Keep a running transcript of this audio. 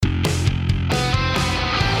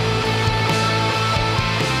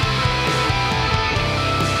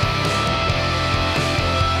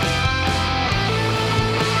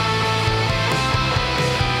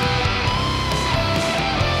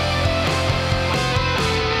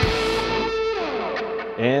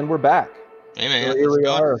we're back. Hey man, So here we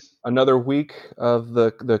are, another week of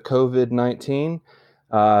the COVID-19.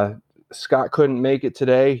 Scott couldn't make it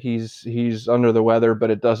today. He's under the weather,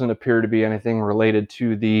 but it doesn't appear to be anything related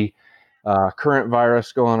to the current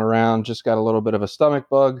virus going around. Just got a little bit of a stomach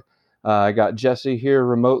bug. I got Jessie here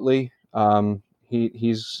remotely.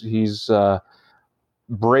 He's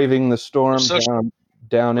braving the storm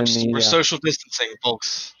down in the. We're social distancing,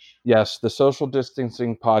 folks. Yes, the social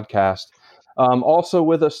distancing podcast. Also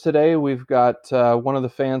with us today, we've got one of the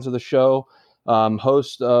fans of the show,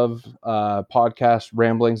 host of podcast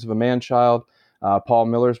Ramblings of a Manchild. Paul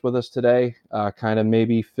Miller's with us today, kind of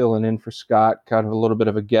maybe filling in for Scott, kind of a little bit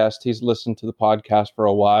of a guest. He's listened to the podcast for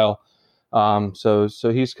a while, so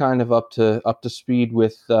he's kind of up to speed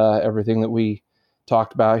with everything that we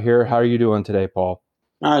talked about here. How are you doing today, Paul?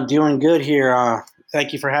 Doing good here.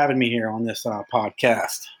 Thank you for having me here on this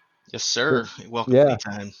podcast. Yes, sir. Welcome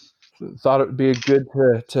anytime. Thought it would be good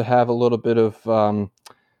to have a little bit of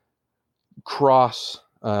cross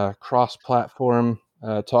platform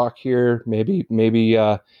talk here. Maybe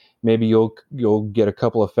you'll get a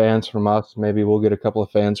couple of fans from us. Maybe we'll get a couple of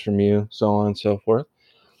fans from you. So on and so forth.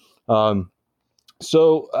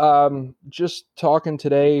 Just talking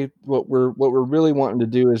today, what we're really wanting to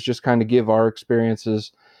do is just kind of give our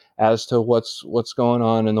experiences as to what's going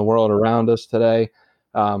on in the world around us today.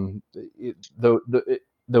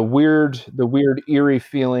 The weird eerie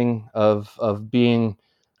feeling of being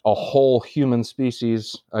a whole human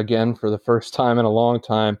species again for the first time in a long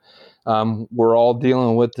time. We're all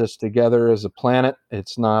dealing with this together as a planet.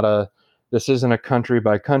 This isn't a country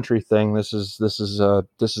by country thing. This is a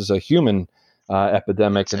human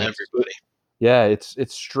epidemic. It's everybody.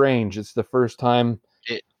 It's strange. It's the first time.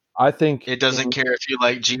 I think it doesn't care if you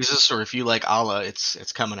like Jesus or if you like Allah.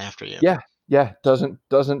 It's coming after you. Yeah. Doesn't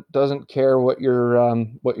care what your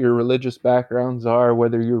religious backgrounds are,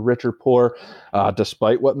 whether you're rich or poor.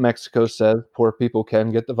 Despite what Mexico says, poor people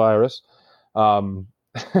can get the virus. I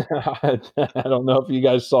don't know if you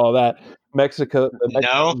guys saw that. Mexican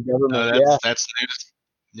government. That's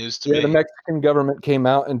news to me. The Mexican government came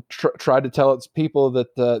out and tried to tell its people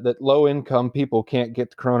that low income people can't get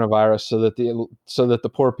the coronavirus, so that the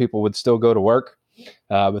poor people would still go to work.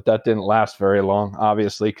 But that didn't last very long,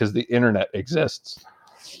 obviously, because the internet exists.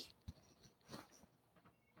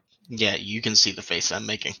 Yeah, you can see the face I'm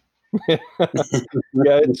making.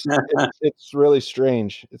 It's really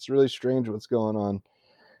strange. It's really strange what's going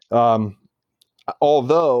on.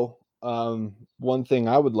 Although, one thing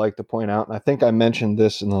I would like to point out, and I think I mentioned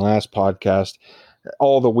this in the last podcast,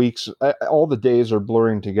 all the days are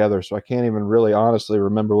blurring together, so I can't even really honestly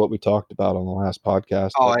remember what we talked about on the last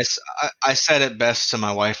podcast. Oh, I said it best to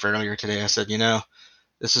my wife earlier today. I said,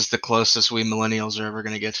 this is the closest we millennials are ever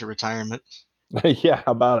going to get to retirement. Yeah,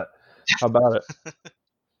 how about it?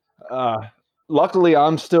 Luckily,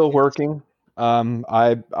 I'm still working. I'm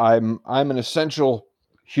an essential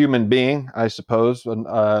human being, I suppose,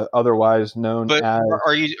 otherwise known as. But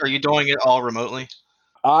are you doing it all remotely?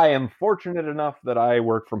 I am fortunate enough that I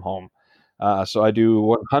work from home, so I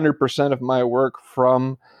do 100% of my work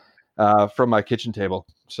from my kitchen table.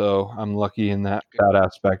 So I'm lucky in that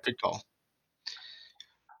aspect. Good call.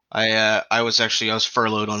 I was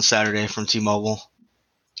furloughed on Saturday from T-Mobile,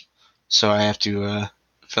 so I have to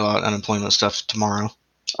fill out unemployment stuff tomorrow.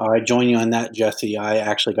 I join you on that, Jesse. I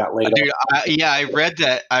actually got laid off. I read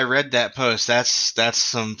that. I read that post. That's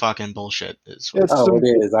some fucking bullshit. It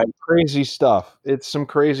is. Crazy stuff. It's some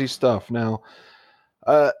crazy stuff. Now,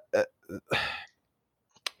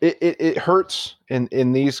 it hurts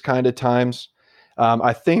in these kind of times.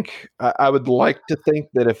 I think I would like to think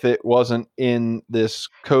that if it wasn't in this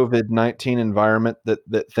COVID-19 environment,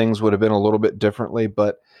 that things would have been a little bit differently,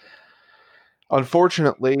 but.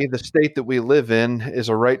 Unfortunately, the state that we live in is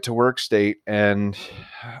a right-to-work state, and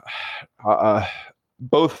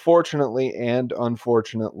both fortunately and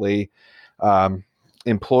unfortunately,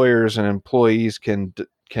 employers and employees can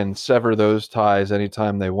sever those ties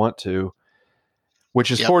anytime they want to,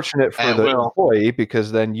 which is fortunate for the employee,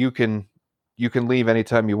 because then you can leave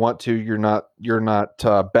anytime you want to. You're not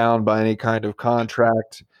bound by any kind of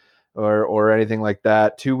contract. Or anything like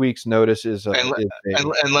that. 2 weeks notice unless you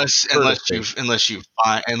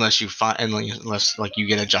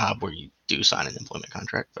get a job where you do sign an employment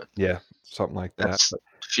contract, but yeah, something like that. That's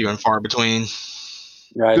few and far between.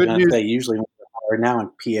 Yeah, I was going to say, usually when you're hired now in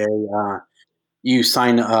PA, you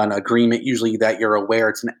sign an agreement usually that you're aware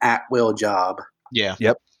it's an at-will job. Yeah.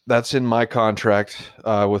 Yep. That's in my contract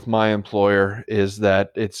with my employer, is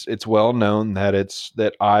that it's well known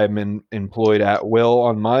that I'm employed at will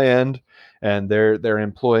on my end, and they're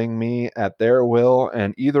employing me at their will,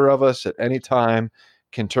 and either of us at any time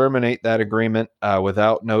can terminate that agreement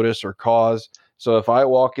without notice or cause. So if I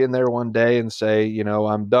walk in there one day and say,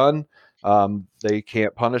 I'm done, they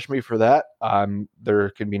can't punish me for that. There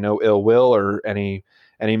can be no ill will or any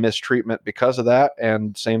mistreatment because of that.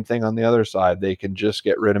 And same thing on the other side. They can just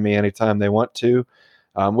get rid of me anytime they want to,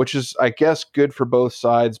 which is, I guess, good for both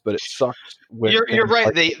sides, but it sucks. You're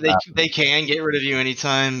right. They can get rid of you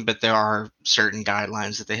anytime, but there are certain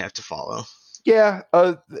guidelines that they have to follow. Yeah.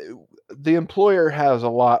 The employer has a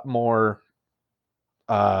lot more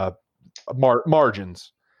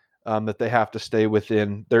margins that they have to stay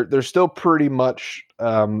within. They're still pretty much,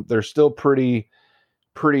 free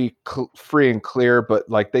and clear, but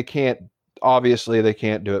like they can't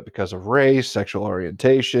do it because of race, sexual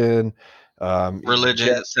orientation,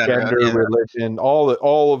 religion, gender, religion,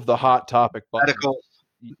 all of the hot topic buttons,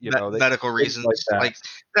 medical reasons. Like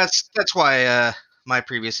that's why my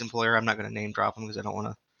previous employer, I'm not going to name drop them because I don't want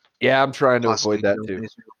to. Yeah, I'm trying to avoid that too.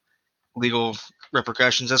 Legal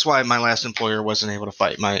repercussions. That's why my last employer wasn't able to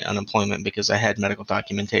fight my unemployment, because I had medical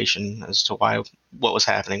documentation as to why what was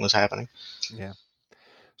happening was happening. Yeah.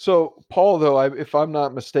 So Paul, though, if I'm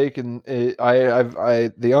not mistaken,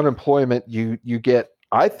 the unemployment you get,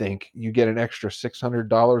 I think you get an extra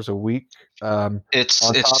 $600 a week.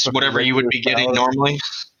 It's whatever you would be getting normally.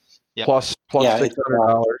 Yep. Plus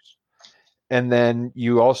 $600, and then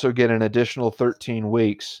you also get an additional 13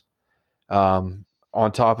 weeks on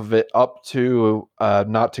top of it, up to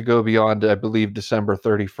not to go beyond, I believe, December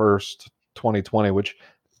 31st, 2020, which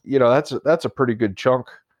that's a pretty good chunk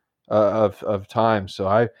of time.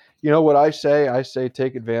 So what I say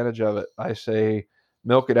take advantage of it. I say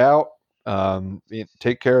milk it out,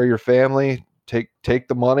 take care of your family, take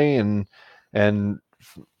the money and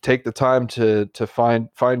take the time to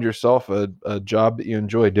find yourself a job that you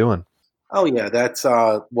enjoy doing. Oh yeah, that's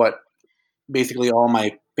what basically all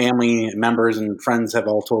my family members and friends have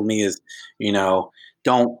all told me is,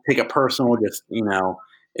 don't take it personal. Just,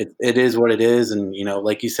 it is what it is. And,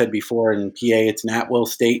 like you said before, in PA, it's an at-will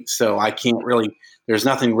state. So I can't really, there's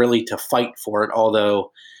nothing really to fight for it.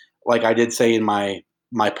 Although, like I did say in my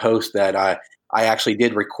post, that I actually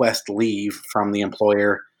did request leave from the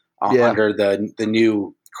employer under the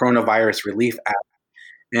new Coronavirus Relief Act.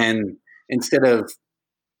 And instead of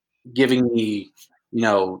giving me,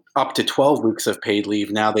 up to 12 weeks of paid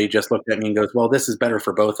leave, now they just looked at me and goes, well, this is better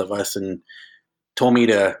for both of us, and told me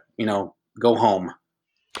to, go home.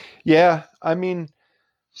 Yeah. I mean,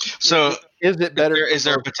 so is it better? Is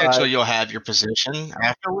there a potential you'll have your position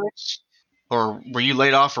afterwards, or were you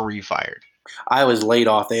laid off or were you fired? I was laid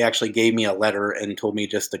off. They actually gave me a letter and told me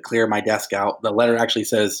just to clear my desk out. The letter actually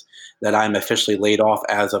says that I'm officially laid off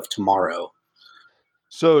as of tomorrow.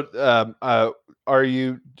 So,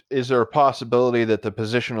 is there a possibility that the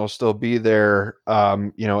position will still be there,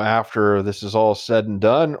 after this is all said and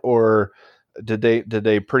done, or did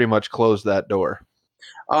they pretty much close that door?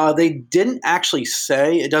 They didn't actually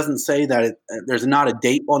say. It doesn't say that there's not a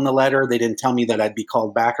date on the letter. They didn't tell me that I'd be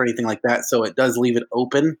called back or anything like that. So it does leave it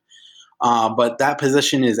open. But that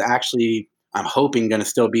position is actually, I'm hoping, going to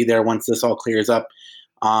still be there once this all clears up.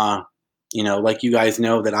 Like you guys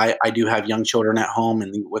know, that I do have young children at home,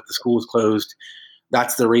 and with the schools closed,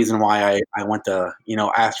 that's the reason why I went to,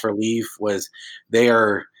 ask for leave. Was they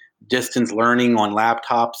are distance learning on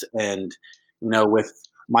laptops, and, with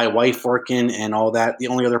my wife working and all that, the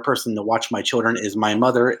only other person to watch my children is my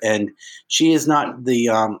mother, and she is not the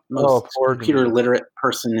most computer literate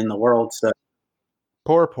person in the world. So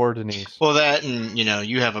poor Denise. Well, that, and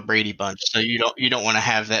you have a Brady Bunch, so you don't want to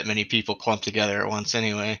have that many people clumped together at once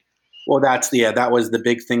anyway. Well, that was the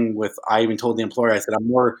big thing with, I even told the employer, I said, I'm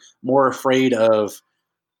more afraid of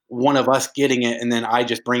one of us getting it, and then I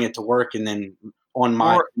just bring it to work, and then on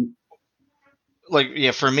my...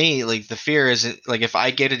 for me, the fear isn't, if I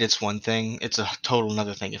get it, it's one thing. It's a total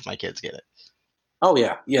another thing if my kids get it. Oh,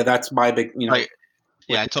 yeah. Yeah, that's my big,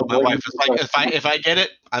 I told my wife, if I get it,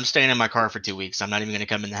 I'm staying in my car for 2 weeks. I'm not even going to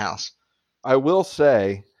come in the house. I will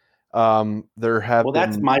say, there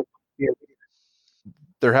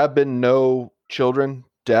have been no children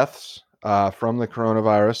deaths from the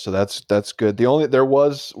coronavirus, so that's good. There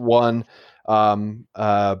was one,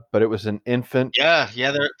 but it was an infant. Yeah,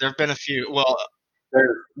 there have been a few. Well,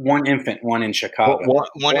 there's one infant, one in Chicago.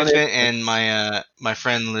 One infant, and my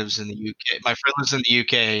friend lives in the UK. My friend lives in the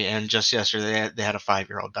UK, and just yesterday they had a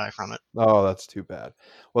 5-year-old die from it. Oh, that's too bad.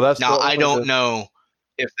 Well, that's now I don't know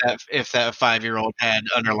if that 5-year-old had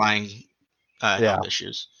underlying health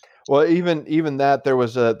issues. Well, even that, there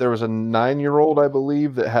was a 9-year-old, I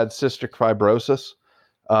believe, that had cystic fibrosis,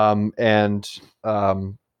 and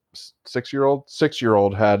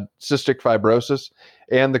 6-year-old had cystic fibrosis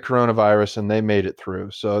and the coronavirus, and they made it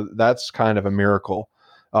through. So that's kind of a miracle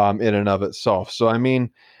in and of itself. So I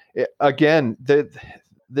mean, again,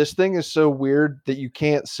 this thing is so weird that you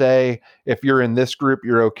can't say if you're in this group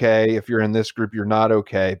you're okay, if you're in this group you're not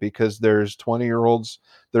okay, because there's 20-year-olds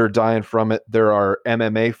that are dying from it. There are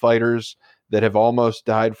MMA fighters that have almost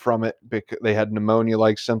died from it because they had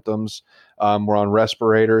pneumonia-like symptoms, were on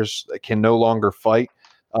respirators, that can no longer fight.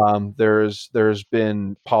 There's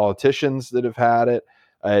been politicians that have had it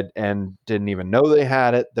and didn't even know they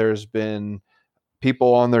had it. There's been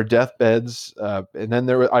people on their deathbeds, and then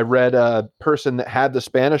I read a person that had the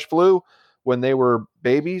Spanish flu when they were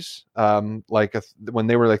babies, when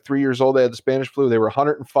they were like 3 years old. They had the Spanish flu. They were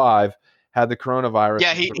 105, had the coronavirus.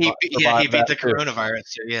 Yeah, he beat the coronavirus.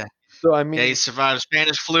 So, yeah. So I mean, he survived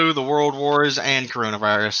Spanish flu, the world wars, and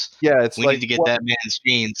coronavirus. Yeah, it's we need to get that man's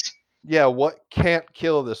genes. Yeah, what can't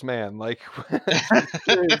kill this man? Like,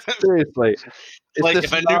 seriously. Like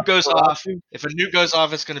if a nuke goes off,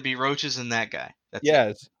 it's going to be roaches and that guy.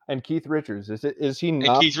 That's and Keith Richards. Is he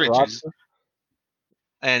not? And Keith Richards.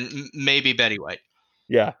 And maybe Betty White.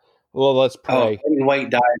 Yeah. Well, let's pray. Betty White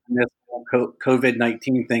died in this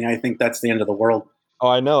COVID-19 thing. I think that's the end of the world. Oh,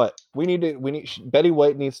 I know it. Betty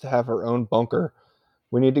White needs to have her own bunker.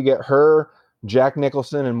 We need to get her, Jack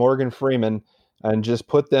Nicholson, and Morgan Freeman, and just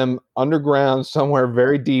put them underground somewhere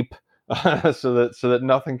very deep, so that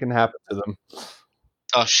nothing can happen to them.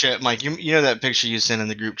 Oh shit, Mike! You know that picture you sent in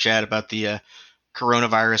the group chat about the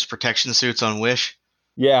coronavirus protection suits on Wish?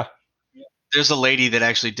 Yeah. There's a lady that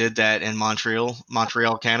actually did that in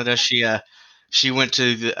Montreal, Canada. She went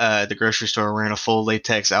to the grocery store wearing a full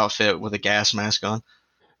latex outfit with a gas mask on.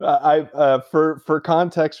 For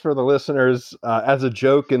context for the listeners, as a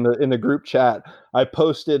joke in the group chat, I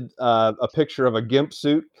posted a picture of a GIMP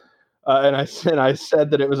suit, and I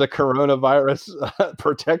said that it was a coronavirus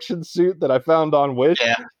protection suit that I found on Wish.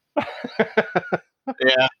 Yeah,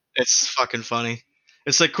 yeah, it's fucking funny.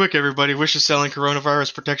 It's like, quick, everybody! Wish is selling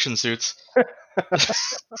coronavirus protection suits.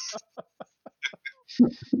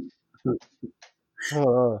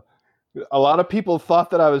 A lot of people thought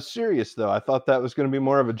that I was serious, though. I thought that was going to be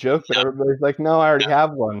more of a joke, but everybody's like, no, I already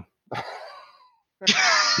have one.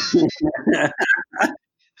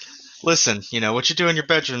 Listen, what you do in your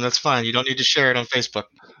bedroom, that's fine. You don't need to share it on Facebook.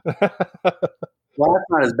 Well, that's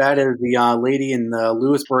not as bad as the lady in the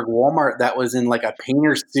Lewisburg Walmart that was in like a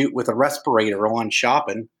painter's suit with a respirator on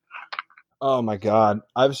shopping. Oh, my God.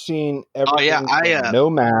 I've seen everything. No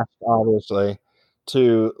mask, obviously,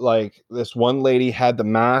 to like this one lady had the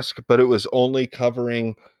mask, but it was only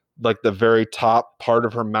covering like the very top part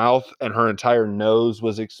of her mouth, and her entire nose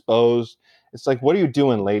was exposed. It's like, what are you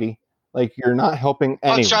doing, lady? Like, you're not helping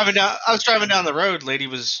anyone. I was driving down the road. Lady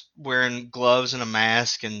was wearing gloves and a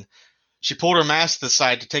mask, and she pulled her mask to the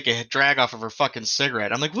side to take a drag off of her fucking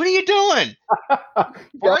cigarette. I'm like, what are you doing?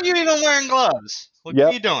 Why are you even wearing gloves? What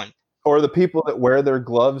are you doing? Or the people that wear their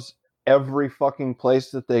gloves every fucking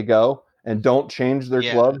place that they go and don't change their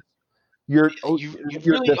gloves. You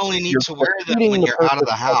really only need to wear them when you're out of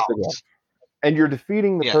the house. And you're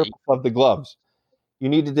defeating the purpose of the gloves. You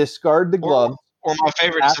need to discard the gloves. Or my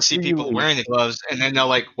favorite is to see people wearing the gloves and then they'll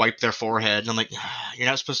like wipe their forehead. And I'm like, you're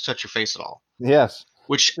not supposed to touch your face at all. Yes.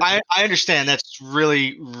 Which I understand that's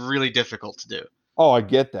really, really difficult to do. Oh, I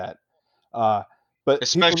get that. But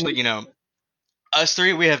especially, us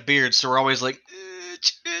three, we have beards, so we're always like,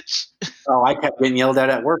 itch. Oh, I kept getting yelled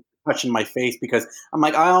at work, touching my face because I'm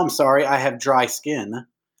like, oh, I'm sorry, I have dry skin.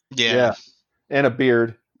 Yeah. And a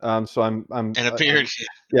beard. So I'm and a beard.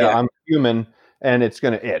 I'm human, and it's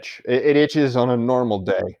gonna itch. It itches on a normal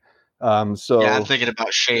day. So I'm thinking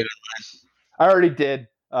about shaving mine. I already did.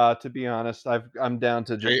 To be honest, I'm down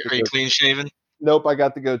to just. Are you clean shaven? Nope, I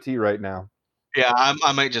got the goatee right now. Yeah,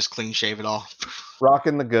 I might just clean shave it all.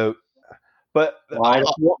 Rocking the goat. But I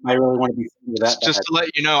really want to be seen with that. Just to let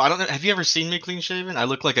you know, I don't know. Have you ever seen me clean shaven? I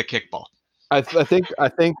look like a kickball. I think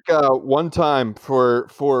one time for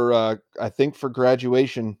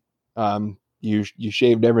graduation, you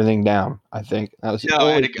shaved everything down. I think that was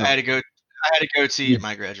I had a goatee at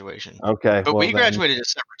my graduation. Okay, but we graduated at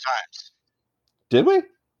separate times. Did we?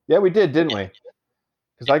 Yeah, we did, didn't we?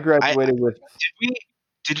 Because I graduated with.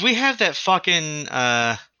 Did we have that fucking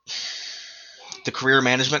the career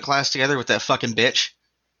management class together with that fucking bitch?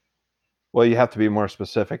 Well, you have to be more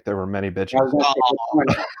specific. There were many bitches.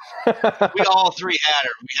 We all three had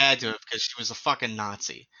her. We had to because she was a fucking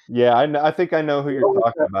Nazi. Yeah, I think I know who you're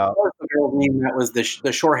talking about. That was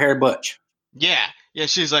the short-haired butch. Yeah.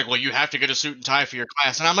 She's like, well, you have to get a suit and tie for your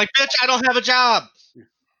class, and I'm like, bitch, I don't have a job.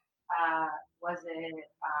 Was it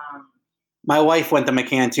My wife went to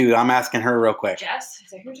McCann too. I'm asking her real quick. Jess? Is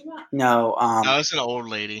that who you're talking about? No, No, it's an old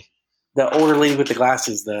lady. the older lady with the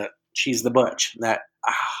glasses. She's the butch. Deb?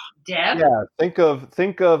 Yeah, think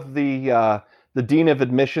of the dean of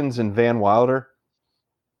admissions in Van Wilder.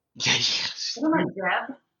 Yes. What about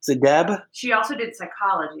Deb? Is it Deb? She also did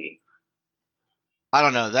psychology. I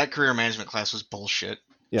don't know. That career management class was bullshit.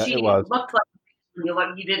 Yeah, She it was. looked like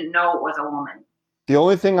you didn't know it was a woman. The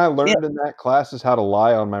only thing I learned in that class is how to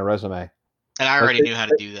lie on my resume. And I already knew how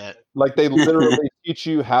to do that. Like they literally teach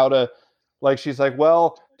you how to. Like she's like,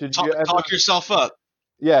 well, did you ever talk yourself up?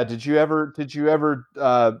 Yeah, did you ever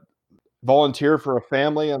volunteer for a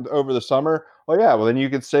family over the summer? Oh yeah, well then you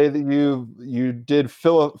could say that you did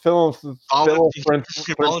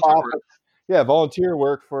volunteer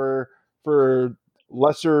work for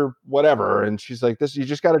lesser whatever. And she's like, this, you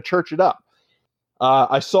just got to church it up.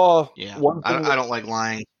 I saw one thing I don't like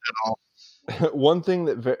lying at all. One thing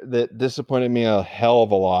that disappointed me a hell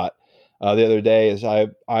of a lot the other day is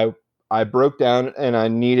I broke down and I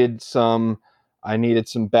needed some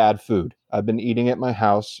bad food. I've been eating at my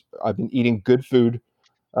house. I've been eating good food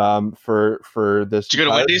for this. Did you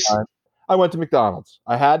go to Wendy's? Time. I went to McDonald's.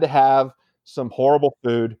 I had to have some horrible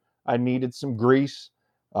food. I needed some grease.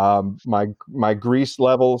 My grease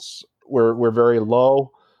levels were very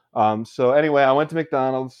low. So anyway, I went to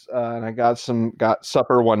McDonald's and I got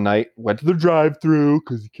supper one night. Went to the drive-thru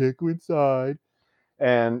because you can't go inside.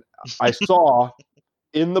 And I saw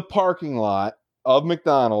in the parking lot of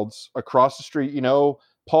McDonald's across the street,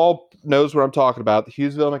 Paul knows what I'm talking about. The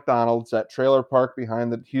Hughesville McDonald's, that trailer park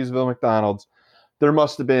behind the Hughesville McDonald's. There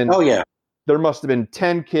must have been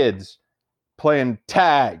 10 kids playing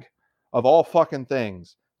tag, of all fucking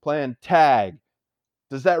things. Playing tag.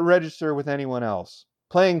 Does that register with anyone else?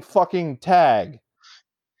 Playing fucking tag.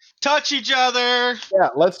 Touch each other. Yeah,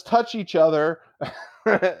 let's touch each other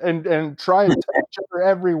and try and touch each other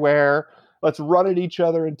everywhere. Let's run at each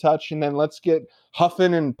other and touch, and then let's get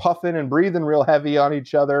huffing and puffing and breathing real heavy on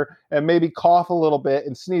each other and maybe cough a little bit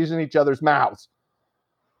and sneeze in each other's mouths.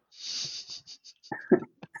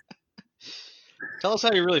 Tell us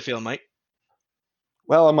how you really feel, Mike.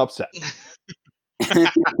 Well, I'm upset.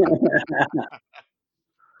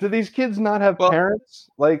 Do these kids not have parents?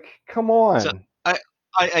 Like, come on. So I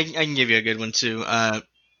can give you a good one too.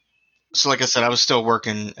 So like I said, I was still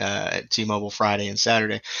working at T-Mobile Friday and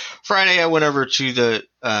Saturday. Friday, I went over to the.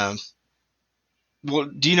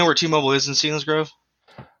 Do you know where T-Mobile is in Selinsgrove?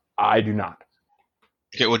 I do not.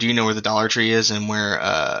 Okay, well, do you know where the Dollar Tree is and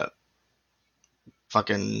where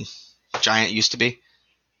fucking Giant used to be?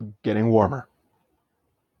 Getting warmer.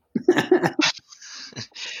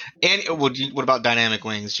 And what about Dynamic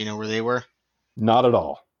Wings? Do you know where they were? Not at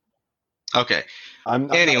all. Okay. I'm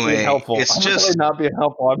not anyway, being helpful. It's I'm just really not being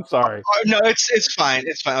helpful. I'm sorry. No, it's fine.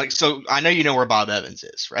 It's fine. Like, so I know you know where Bob Evans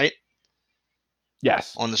is, right?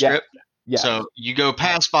 Yes. On the strip. Yes. So you go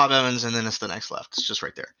past Bob Evans, and then it's the next left. It's just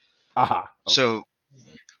right there. Aha. Okay. So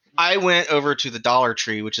I went over to the Dollar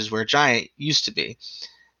Tree, which is where Giant used to be,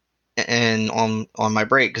 and on my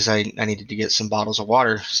break because I needed to get some bottles of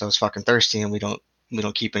water, so I was fucking thirsty, and we don't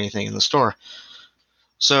keep anything in the store.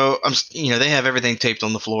 So they have everything taped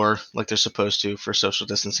on the floor like they're supposed to for social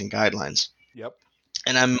distancing guidelines. Yep.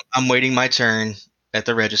 And I'm waiting my turn at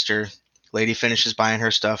the register. Lady finishes buying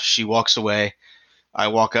her stuff. She walks away. I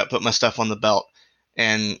walk up, put my stuff on the belt,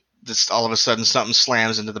 and this all of a sudden something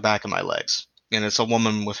slams into the back of my legs, and it's a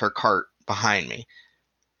woman with her cart behind me,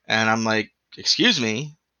 and I'm like, "Excuse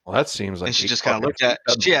me." Well, that seems like. And she just kind of looked at.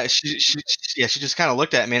 She just kind of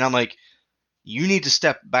looked at me, and I'm like, "You need to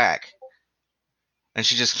step back." And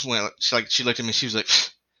she just went. She looked at me. She was like,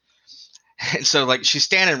 and so like she's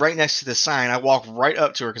standing right next to the sign. I walk right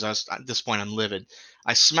up to her because at this point I'm livid.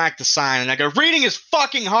 I smack the sign and I go, "Reading is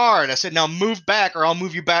fucking hard." I said, "Now move back, or I'll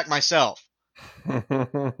move you back myself."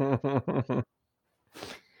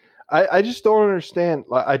 I just don't understand.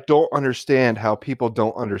 I don't understand how people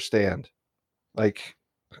don't understand. Like,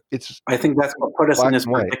 it's. I think that's what put us in this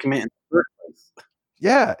predicament in the first place.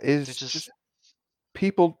 Yeah, it's just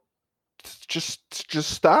people. Just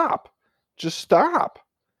stop. Just stop.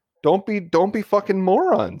 Don't be fucking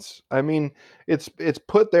morons. I mean, it's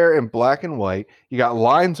put there in black and white. You got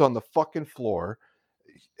lines on the fucking floor.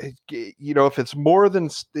 If it's more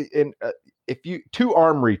than if you two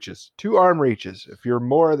arm reaches, if you're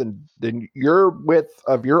more than your width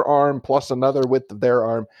of your arm plus another width of their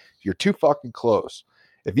arm, you're too fucking close.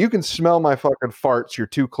 If you can smell my fucking farts, you're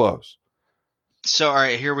too close. So, all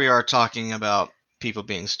right, here we are talking about people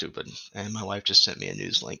being stupid, and my wife just sent me a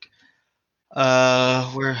news link.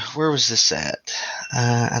 Where was this at?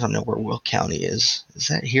 I don't know where Will County is. Is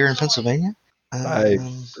that here in Pennsylvania?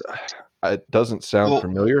 It doesn't sound Well,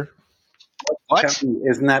 familiar. What?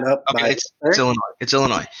 Isn't that up by? Okay, it's Illinois. It's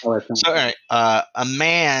Illinois. Oh, that's So, all right, a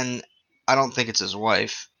man. I don't think it's his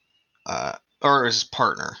wife, or his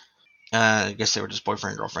partner. I guess they were just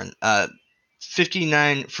boyfriend and girlfriend.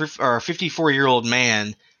 54-year-old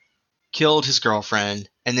man killed his girlfriend,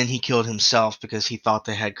 and then he killed himself because he thought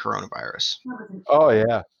they had coronavirus. Oh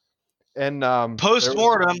yeah, and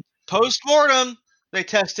Post-mortem, they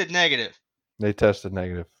tested negative. they tested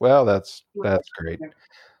negative. Well, that's great,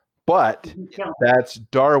 but that's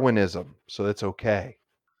Darwinism, so it's okay.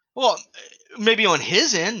 Well, maybe on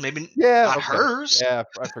his end, maybe not okay. hers. Yeah,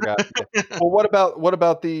 I forgot. Yeah. Well, what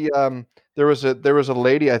about the there was a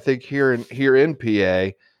lady I think here in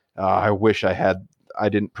PA. I wish I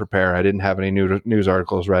didn't prepare. I didn't have any news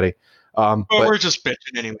articles ready. But but we're just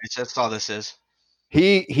bitching anyways. That's all this is.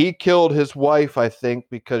 he killed his wife, I think,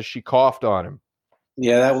 because she coughed on him.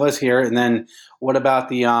 Yeah, that was here. And then what about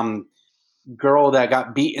the girl that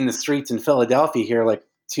got beat in the streets in Philadelphia here like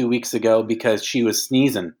 2 weeks ago because she was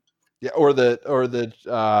sneezing? Yeah, or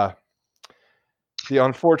the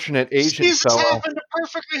unfortunate Asian Sneezes fella. happen to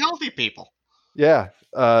perfectly healthy people. Yeah,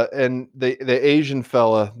 and the Asian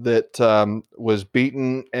fella that was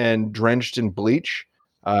beaten and drenched in bleach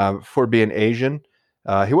for being Asian.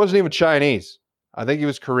 He wasn't even Chinese. I think he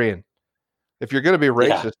was Korean. If you're going to be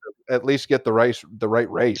racist, at least get the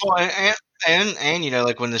right race. Well, and you know,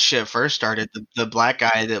 like when the shit first started, the black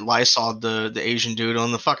guy that Lysol'd the Asian dude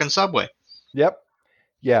on the fucking subway. Yep.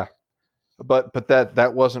 Yeah. But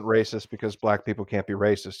that wasn't racist because black people can't be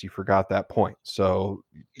racist. You forgot that point. So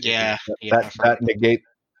that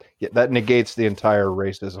negates the entire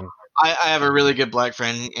racism. I have a really good black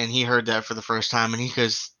friend, and he heard that for the first time, and he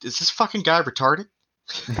goes, "Is this fucking guy retarded?"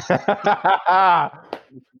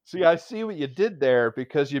 See, I see what you did there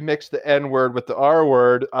because you mixed the N word with the R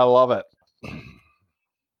word. I love it.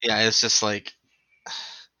 Yeah, it's just like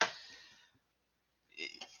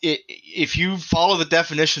if you follow the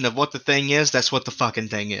definition of what the thing is, that's what the fucking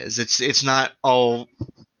thing is. It's not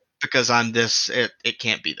because I'm this. It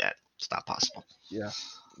can't be that. It's not possible. Yeah,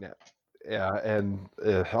 and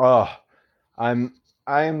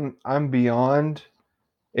I'm beyond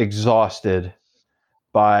exhausted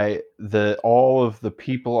by all of the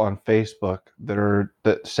people on Facebook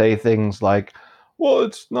that say things like, "Well,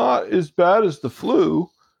 it's not as bad as the flu,"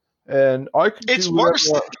 and I could. It's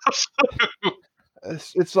worse than the flu.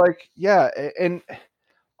 It's like, yeah, and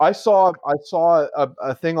I saw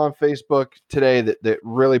a thing on Facebook today that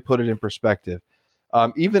really put it in perspective.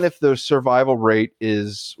 Even if the survival rate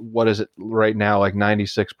is, what is it right now, like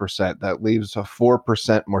 96%, that leaves a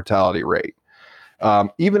 4% mortality rate.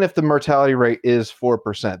 Even if the mortality rate is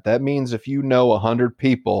 4%, that means if you know 100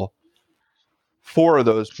 people, 4 of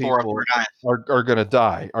those people are going to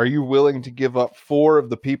die. Are you willing to give up 4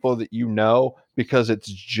 of the people that you know because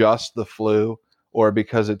it's just the flu? Or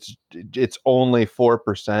because it's only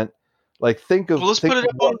 4%. Like think of. Well, let's put it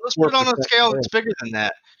on a scale that's is. bigger than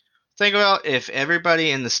that. Think about if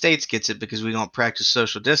everybody in the States gets it because we don't practice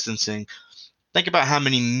social distancing. Think about how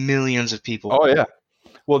many millions of people. Oh yeah.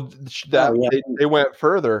 Well, they went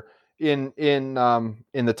further in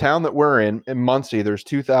the town that we're in Muncie. There's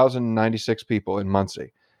 2,096 people in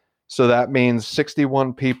Muncie. So that means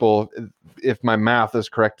 61 people, if my math is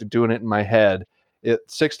correct, doing it in my head.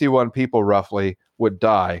 61 people roughly would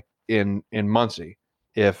die in Muncie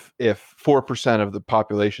if 4% of the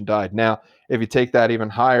population died. Now, if you take that even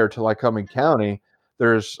higher to Lycoming County,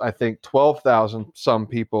 there's I think 12,000 some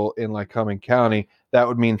people in Lycoming County. That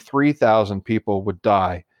would mean 3,000 people would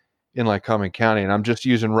die in Lycoming County. And I'm just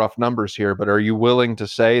using rough numbers here, but are you willing to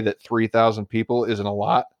say that 3,000 people isn't a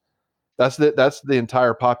lot? That's the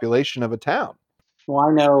entire population of a town. Well,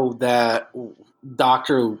 I know that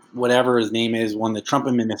Dr. whatever his name is won the Trump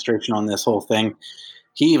administration on this whole thing.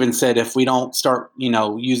 He even said if we don't start,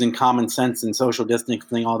 using common sense and social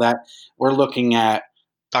distancing, all that, we're looking at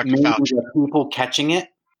people catching it.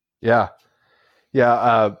 Yeah.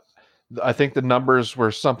 Yeah. I think the numbers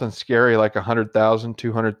were something scary, like 100,000,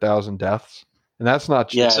 200,000 deaths. And that's not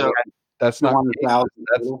just, that's not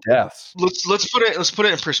that's deaths. Let's put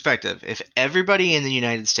it in perspective. If everybody in the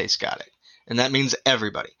United States got it, and that means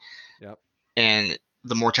everybody. Yep. And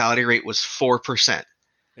the mortality rate was 4%.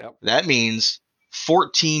 Yep. That means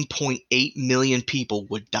 14.8 million people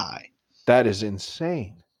would die. That is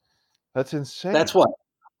insane. That's insane. That's what?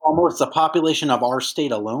 Almost the population of our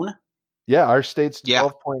state alone? Yeah, our state's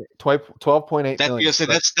 12.8 million.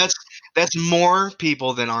 That's more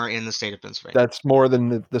people than are in the state of Pennsylvania. That's more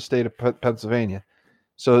than the state of Pennsylvania.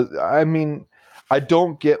 So, I mean, I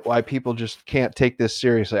don't get why people just can't take this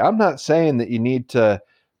seriously. I'm not saying that you need to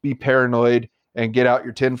be paranoid and get out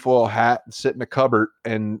your tinfoil hat and sit in a cupboard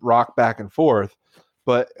and rock back and forth.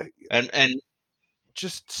 But And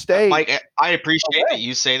just stay. Mike, I appreciate that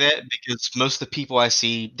you say that, because most of the people I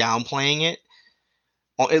see downplaying it,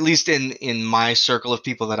 at least in my circle of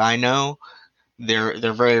people that I know,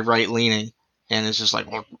 they're very right leaning, and it's just like,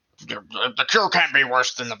 well, the cure can't be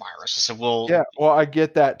worse than the virus. I said, well, Yeah, well, I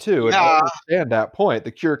get that too, and I yeah, understand that point.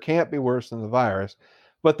 The cure can't be worse than the virus,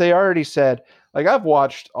 but they already said, like, I've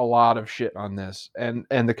watched a lot of shit on this, and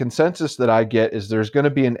the consensus that I get is there's going to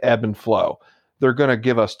be an ebb and flow. They're going to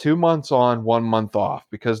give us 2 months on, 1 month off,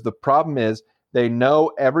 because the problem is they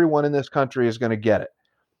know everyone in this country is going to get it,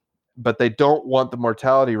 but they don't want the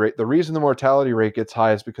mortality rate. The reason the mortality rate gets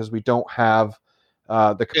high is because we don't have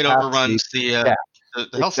the it capacity. overruns the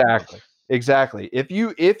health system. Exactly. If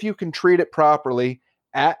you can treat it properly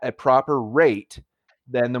at a proper rate,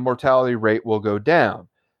 then the mortality rate will go down.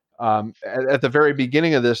 At the very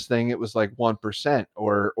beginning of this thing, it was like 1%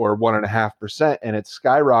 or 1.5%, and it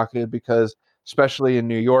skyrocketed because, especially in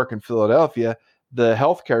New York and Philadelphia, the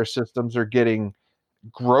healthcare systems are getting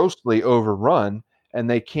grossly overrun, and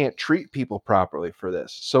they can't treat people properly for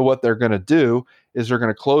this. So what they're going to do is they're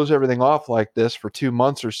going to close everything off like this for 2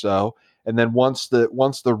 months or so, and then once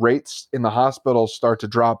the rates in the hospitals start to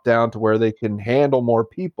drop down to where they can handle more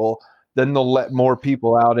people, then they'll let more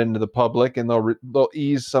people out into the public, and they'll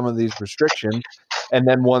ease some of these restrictions. And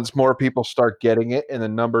then once more people start getting it and the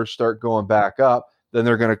numbers start going back up, then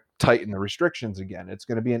they're going to tighten the restrictions again. It's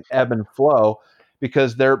going to be an ebb and flow,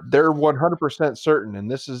 because they're 100% certain,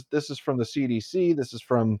 and this is from the CDC, this is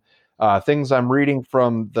from things I'm reading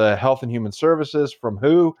from the Health and Human Services, from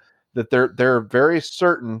WHO, that they're very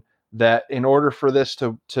certain that in order for this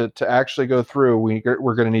to actually go through,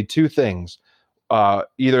 we're going to need two things.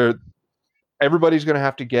 Either everybody's going to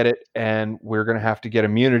have to get it, and we're going to have to get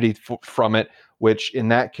immunity from it, which in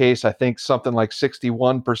that case, I think something like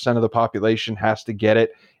 61% of the population has to get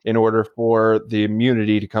it in order for the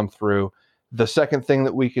immunity to come through. The second thing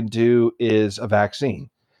that we can do is a vaccine.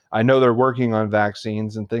 I know they're working on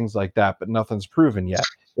vaccines and things like that, but nothing's proven yet.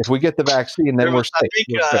 If we get the vaccine, then we're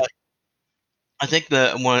safe. I think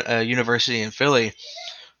the one university in Philly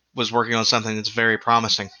was working on something that's very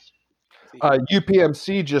promising.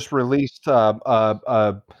 UPMC just released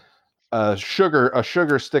a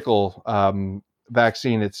sugar stickle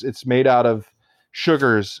vaccine. It's made out of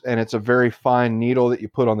sugars, and it's a very fine needle that you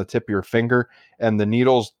put on the tip of your finger, and the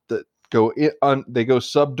needles that they go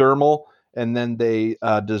subdermal, and then they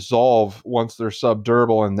dissolve once they're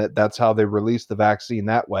subdermal, and that's how they release the vaccine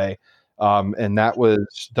that way. And that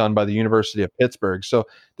was done by the University of Pittsburgh. So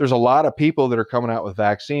there's a lot of people that are coming out with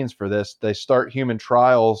vaccines for this. They start human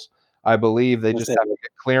trials, I believe. They just have to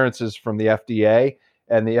get clearances from the FDA,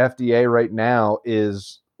 and the FDA right now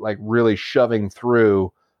is like really shoving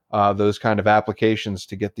through those kind of applications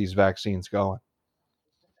to get these vaccines going.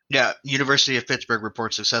 Yeah, University of Pittsburgh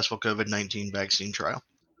reports successful COVID-19 vaccine trial.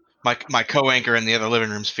 My co-anchor in the other living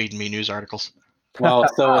room's feeding me news articles. Well,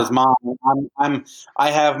 so is mom.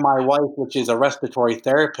 I have my wife, which is a respiratory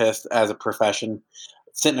therapist as a profession,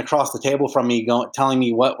 sitting across the table from me, telling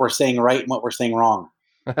me what we're saying right and what we're saying wrong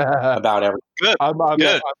about everything. Good,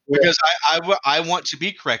 good. Because I want to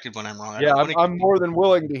be corrected when I'm wrong. I'm more than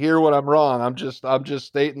willing to hear when I'm wrong. I'm just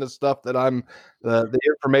stating the stuff that I'm the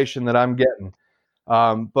information that I'm getting.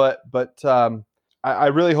 But I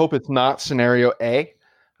really hope it's not scenario A,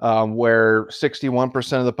 where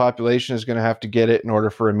 61% of the population is going to have to get it in order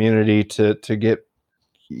for immunity to get,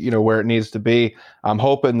 where it needs to be. I'm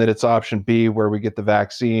hoping that it's option B, where we get the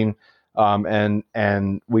vaccine, and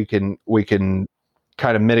we can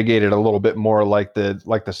kind of mitigate it a little bit more, like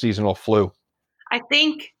the seasonal flu. I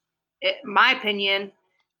think, my opinion,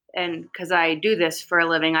 and because I do this for a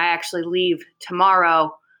living, I actually leave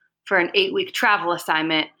tomorrow for an 8-week travel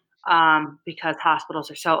assignment because hospitals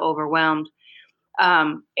are so overwhelmed.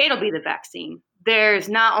 It'll be the vaccine. There's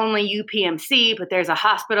not only UPMC, but there's a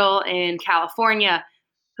hospital in California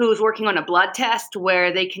who's working on a blood test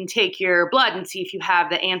where they can take your blood and see if you have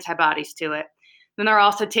the antibodies to it. Then they're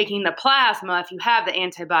also taking the plasma if you have the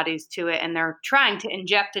antibodies to it, and they're trying to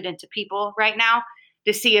inject it into people right now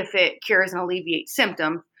to see if it cures and alleviates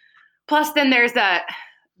symptoms. Plus, then there's the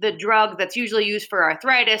drug that's usually used for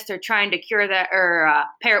arthritis. They're trying to cure that or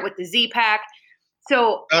pair it with the Z-Pack.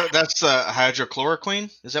 So that's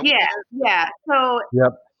hydrochloroquine. Is that? Yeah. So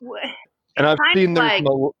yep. And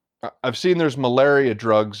I've seen there's malaria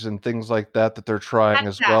drugs and things like that they're trying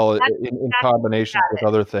as well in combination with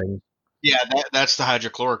other things. Yeah, that's the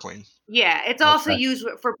hydrochloroquine. Yeah, it's also used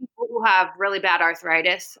for people who have really bad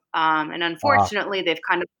arthritis, and unfortunately, they've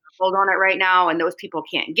kind of hold on it right now, and those people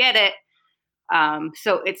can't get it.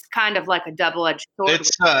 So it's kind of like a double-edged sword.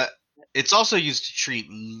 It's also used to treat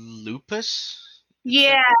lupus.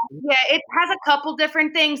 Yeah, it has a couple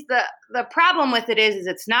different things. The problem with it is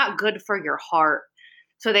it's not good for your heart.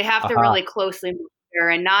 So they have to really closely monitor,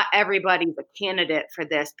 and not everybody's a candidate for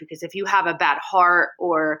this, because if you have a bad heart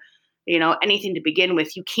or, anything to begin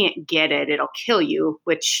with, you can't get it. It'll kill you,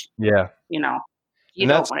 which, you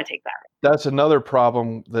don't want to take that. That's another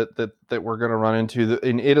problem that we're going to run into.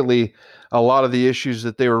 In Italy, a lot of the issues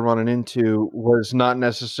that they were running into was not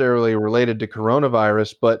necessarily related to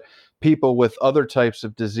coronavirus, but people with other types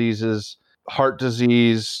of diseases, heart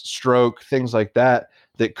disease, stroke, things like that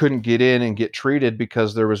couldn't get in and get treated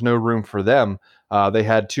because there was no room for them. They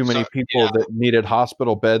had too many people that needed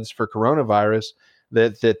hospital beds for coronavirus.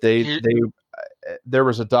 There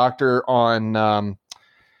was a doctor on.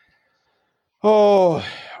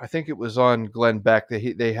 I think it was on Glenn Beck.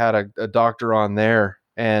 They had a doctor on there,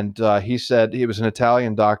 and he said he was an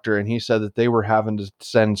Italian doctor, and he said that they were having to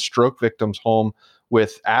send stroke victims home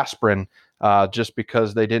with aspirin just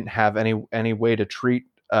because they didn't have any way to treat.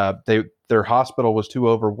 Their hospital was too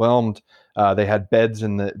overwhelmed. They had beds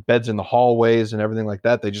in the hallways and everything like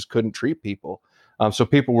that. They just couldn't treat people. So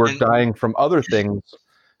people were dying from other things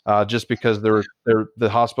just because the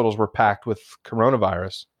hospitals were packed with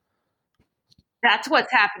coronavirus. That's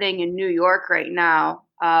what's happening in New York right now.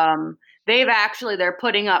 They're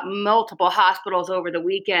putting up multiple hospitals over this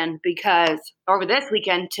weekend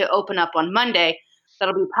to open up on Monday.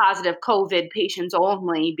 That'll be positive COVID patients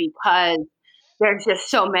only, because there's just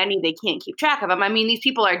so many they can't keep track of them. I mean, these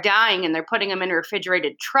people are dying and they're putting them in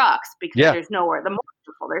refrigerated trucks because there's nowhere. There's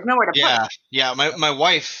nowhere to put them. Yeah. My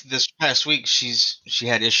wife this past week, she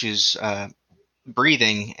had issues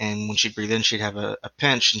breathing, and when she'd breathe in, she'd have a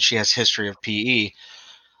pinch, and she has history of PE.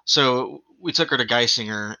 So we took her to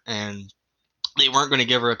Geisinger, and they weren't going to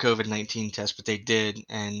give her a COVID-19 test, but they did,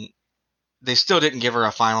 and they still didn't give her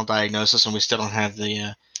a final diagnosis, and we still don't have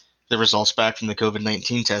the results back from the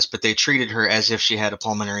COVID-19 test, but they treated her as if she had a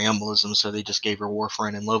pulmonary embolism, so they just gave her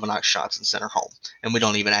warfarin and Lovenox shots and sent her home, and we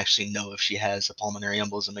don't even actually know if she has a pulmonary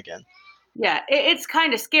embolism again. Yeah, it's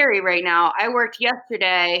kind of scary right now. I worked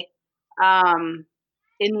yesterday in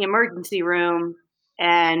the emergency room,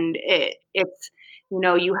 and it's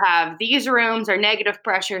you have these rooms are negative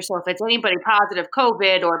pressure, so if it's anybody positive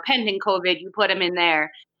COVID or pending COVID, you put them in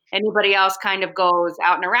there. Anybody else kind of goes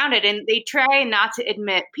out and around it, and they try not to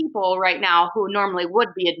admit people right now who normally would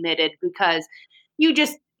be admitted, because you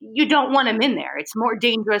don't want them in there. It's more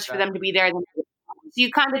dangerous for them to be there than so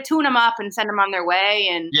you kind of tune them up and send them on their way.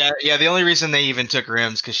 And yeah, the only reason they even took her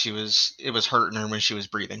in is because it was hurting her when she was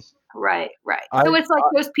breathing. Right. So it's like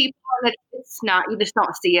those people that it's not, you just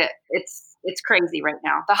don't see it. It's crazy right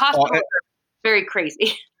now. The hospitals are very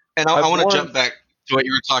crazy. And I want to jump back to what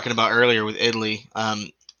you were talking about earlier with Italy.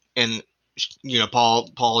 And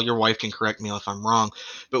Paul, your wife can correct me if I'm wrong,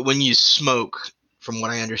 but when you smoke, from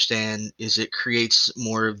what I understand, is it creates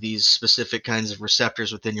more of these specific kinds of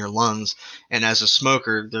receptors within your lungs. And as a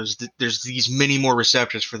smoker, there's these many more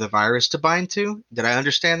receptors for the virus to bind to. Did I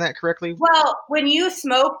understand that correctly? Well, when you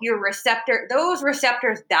smoke, those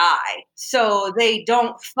receptors die. So they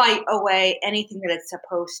don't fight away anything that it's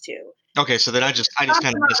supposed to. Okay, so then I just kind of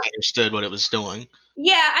misunderstood what it was doing.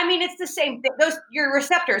 Yeah, I mean, it's the same thing. Your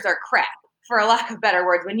receptors are crap, for a lack of better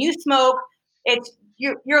words. When you smoke, it's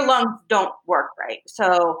your lungs don't work right.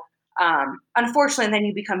 So unfortunately, then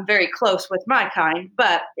you become very close with my kind,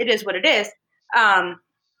 but it is what it is.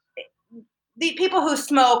 The people who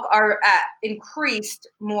smoke are at increased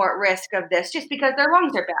more risk of this just because their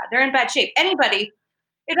lungs are bad. They're in bad shape. It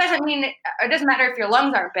doesn't matter if your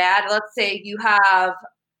lungs aren't bad. Let's say you have,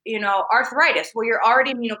 arthritis. Well, you're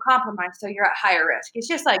already immunocompromised, so you're at higher risk. It's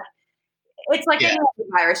just like, it's like any other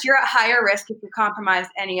virus. You're at higher risk if you're compromised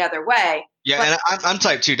any other way. Yeah, and I'm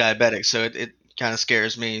type 2 diabetic, so it kind of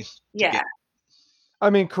scares me. Yeah. I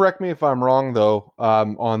mean, correct me if I'm wrong, though,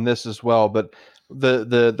 on this as well, but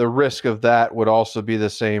the risk of that would also be the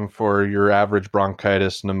same for your average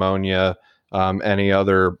bronchitis, pneumonia, any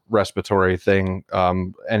other respiratory thing.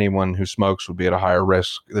 Anyone who smokes would be at a higher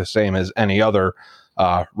risk, the same as any other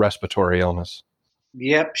respiratory illness.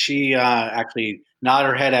 Yep, she actually nodded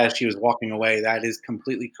her head as she was walking away. That is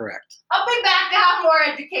completely correct. I'll be back to have more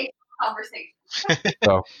educational conversation.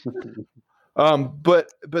 So,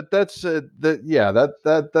 but that's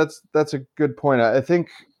that's a good point. I think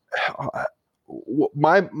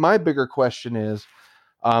my bigger question is,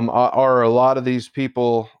 are a lot of these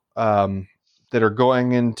people that are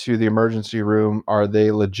going into the emergency room, are they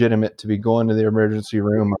legitimate to be going to the emergency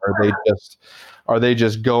room? Or are they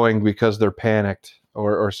just going because they're panicked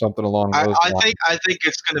or something along those lines? I think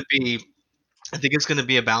it's going to be I think it's going to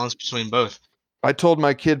be a balance between both. I told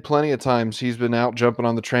my kid plenty of times, he's been out jumping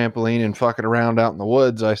on the trampoline and fucking around out in the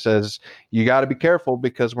woods. I says, you got to be careful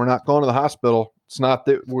because we're not going to the hospital. It's not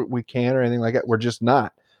that we can't or anything like that. We're just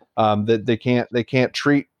not. That they can't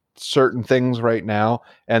treat certain things right now,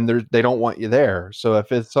 and they don't want you there. So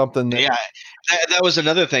if it's something that that was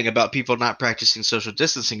another thing about people not practicing social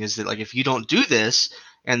distancing, is that like if you don't do this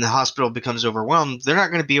and the hospital becomes overwhelmed, they're not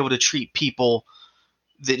going to be able to treat people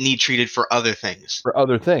that need treated for other things.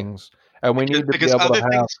 And we need to be able to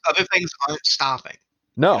have other things aren't stopping.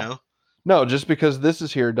 no. You know? No, just because this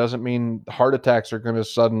is here doesn't mean heart attacks are going to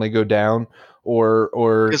suddenly go down or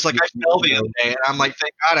because like I fell the other day and I'm like,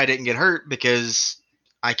 thank God I didn't get hurt because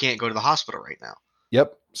I can't go to the hospital right now.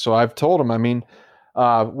 Yep. So I've told him, I mean,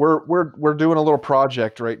 we're doing a little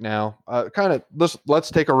project right now. Kind of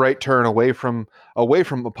let's take a right turn away from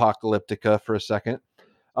Apocalyptica for a second.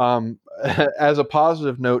 As a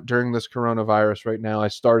positive note, during this coronavirus right now, I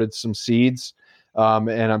started some seeds,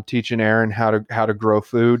 and I'm teaching Aaron how to grow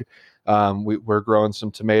food. We're growing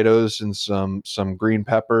some tomatoes and some green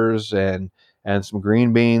peppers and some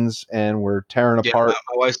green beans, and we're tearing apart. My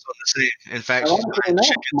wife's doing the same. In fact, I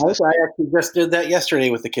actually just did that yesterday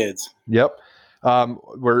with the kids. Yep.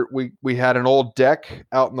 We had an old deck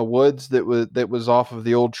out in the woods that was off of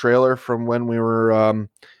the old trailer from when we were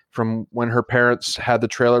from when her parents had the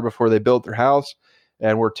trailer before they built their house,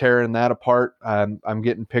 and we're tearing that apart. I'm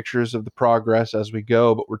getting pictures of the progress as we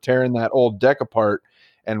go, but we're tearing that old deck apart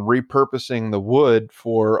and repurposing the wood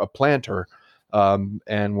for a planter.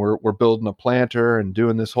 And we're building a planter and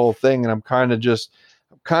doing this whole thing. And I'm kind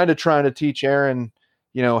of trying to teach Aaron,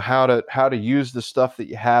 how to use the stuff that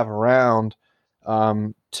you have around,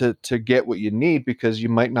 to get what you need, because you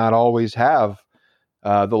might not always have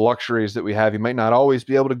the luxuries that we have. You might not always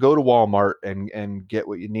be able to go to Walmart and get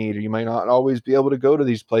what you need, or you might not always be able to go to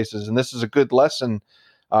these places. And this is a good lesson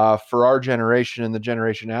for our generation and the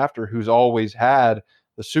generation after, who's always had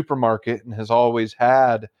the supermarket and has always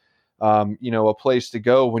had, a place to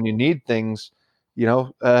go when you need things.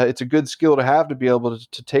 It's a good skill to have, to be able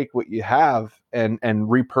to take what you have and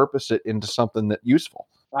repurpose it into something that's useful.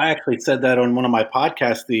 I actually said that on one of my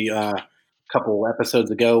podcasts the couple episodes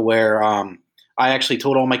ago, where I actually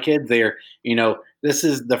told all my kids there, this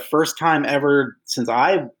is the first time ever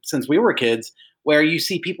since we were kids where you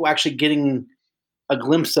see people actually getting a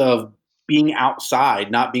glimpse of being outside,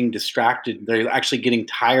 not being distracted. They're actually getting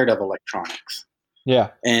tired of electronics.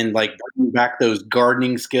 Yeah. And like bringing back those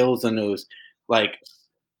gardening skills and those like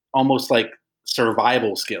almost like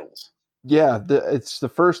survival skills. Yeah. It's the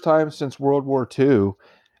first time since World War II,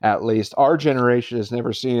 at least our generation has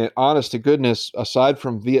never seen it. Honest to goodness, aside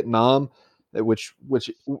from Vietnam, which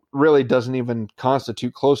really doesn't even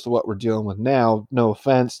constitute close to what we're dealing with now. No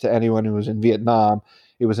offense to anyone who was in Vietnam.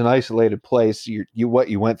 It was an isolated place. What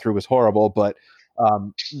you went through was horrible, but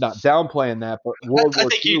not downplaying that. But World War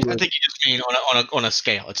II. I think you just mean on a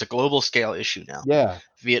scale. It's a global scale issue now. Yeah,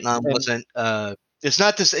 Vietnam wasn't. It's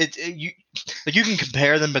not this. You can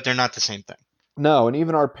compare them, but they're not the same thing. No, and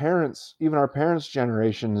even our parents'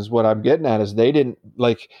 generation is what I'm getting at, is they didn't,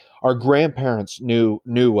 like, our grandparents knew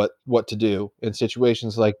what to do in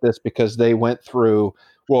situations like this, because they went through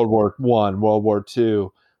World War I, World War II,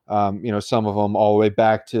 some of them all the way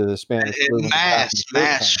back to the Spanish flu. Mass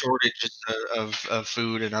shortages of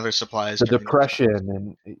food and other supplies. The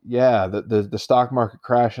Depression and the stock market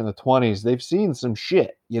crash in the 1920s. They've seen some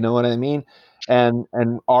shit, you know what I mean? And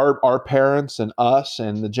our parents and us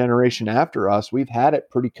and the generation after us, we've had it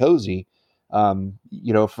pretty cozy,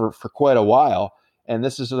 for quite a while. And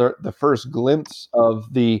this is the first glimpse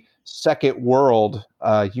of the second world,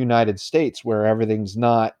 United States, where everything's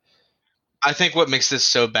not. I think what makes this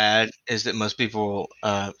so bad is that most people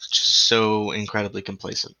just so incredibly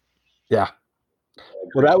complacent. Yeah.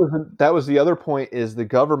 Well, that was the other point, is the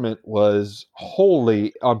government was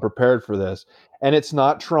wholly unprepared for this. And it's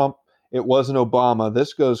not Trump. It wasn't Obama.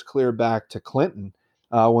 This goes clear back to Clinton,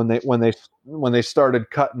 when they started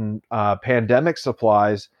cutting pandemic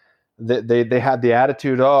supplies. They had the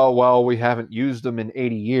attitude, oh well, we haven't used them in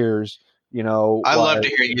 80 years. I love to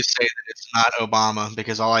hear you say that it's not Obama,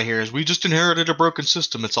 because all I hear is, we just inherited a broken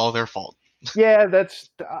system. It's all their fault. Yeah, that's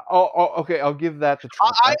okay. I'll give that to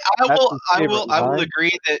Trump. I will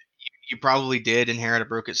agree that you probably did inherit a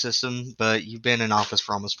broken system, but you've been in office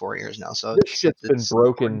for almost 4 years now. So this shit's been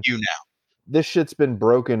broken. This shit's been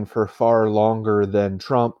broken for far longer than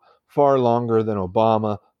Trump, far longer than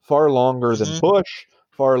Obama, far longer than Bush,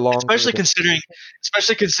 far longer. Especially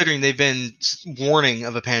considering they've been warning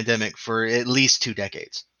of a pandemic for at least 2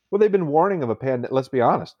 decades. Well, they've been warning of a pandemic. Let's be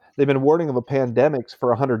honest. They've been warning of a pandemic for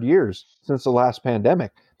 100 years since the last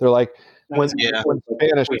pandemic. They're like, when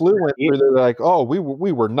Spanish flu went through, they're like, oh,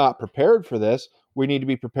 we were not prepared for this. We need to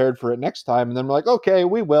be prepared for it next time. And then we're like, okay,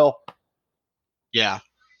 we will. Yeah.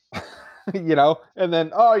 You know, and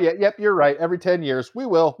then, oh, yeah, yep, you're right. Every 10 years, we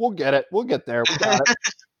will. We'll get it. We'll get there. We got it.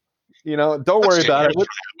 You know, don't worry about it. We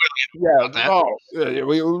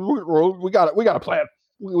got it. We got a plan.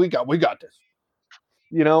 We got this.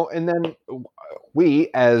 You know, and then we,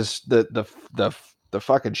 as the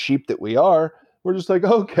fucking sheep that we are, we're just like,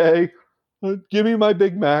 okay, give me my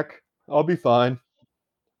Big Mac. I'll be fine.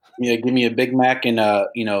 Yeah, give me a Big Mac and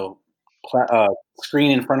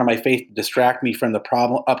screen in front of my face to distract me from the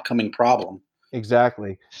upcoming problem.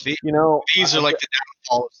 Exactly. You know, these are like the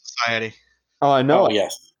downfall of society. Oh, I know. Oh,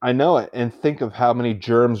 yes. I know it. And think of how many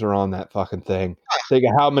germs are on that fucking thing. Think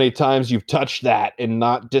of how many times you've touched that and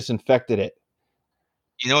not disinfected it.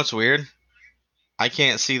 You know what's weird? I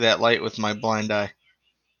can't see that light with my blind eye.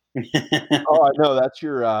 Oh, I know. That's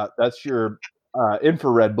your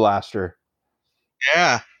infrared blaster.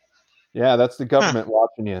 Yeah. Yeah, that's the government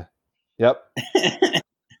watching you. Yep.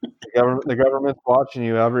 The government's watching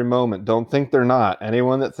you every moment. Don't think they're not.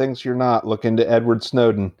 Anyone that thinks you're not, look into Edward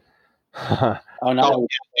Snowden. Oh no!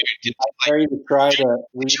 Did you finally catch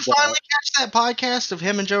that podcast of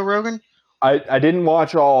him and Joe Rogan? I didn't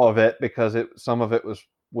watch all of it because some of it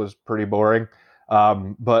was pretty boring.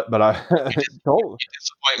 But I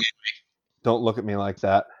don't look at me like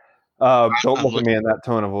that. Don't look at me in that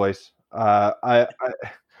tone of voice. I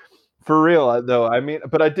for real though. I mean,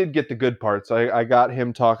 but I did get the good parts. I got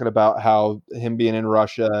him talking about how him being in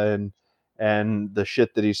Russia and the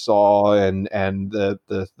shit that he saw and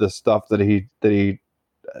the stuff that he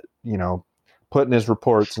you know put in his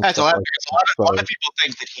reports. And That's a lot of people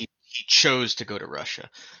think that he chose to go to Russia.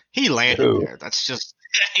 He landed there. That's just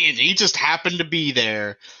he just happened to be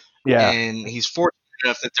there. Yeah, and he's fortunate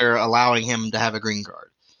enough that they're allowing him to have a green card.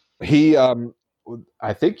 He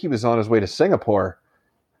I think he was on his way to Singapore,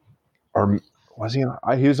 or was he?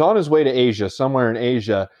 He was on his way to Asia, somewhere in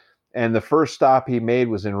Asia. And the first stop he made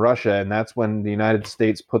was in Russia, and that's when the United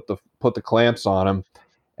States put the clamps on him,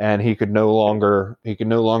 and he could no longer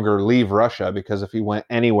leave Russia, because if he went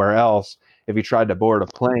anywhere else, if he tried to board a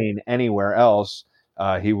plane anywhere else,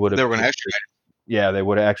 he would have. They were going to extradite him. Yeah, they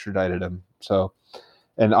would have extradited him. So,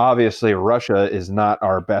 and obviously Russia is not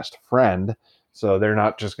our best friend, so they're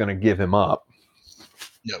not just going to give him up.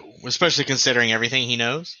 No, especially considering everything he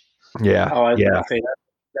knows. Yeah. Oh, I was yeah. going to say that.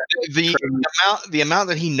 The amount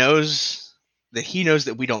that he knows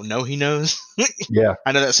that we don't know he knows. Yeah.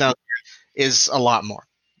 I know that sounds weird, is a lot more.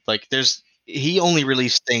 Like he only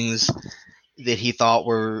released things that he thought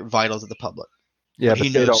were vital to the public. Yeah,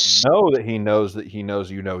 but they don't know that he knows that he knows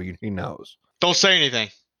he knows. Don't say anything.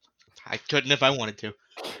 I couldn't if I wanted to.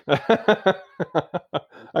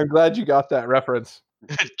 I'm glad you got that reference.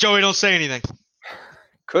 Joey, don't say anything.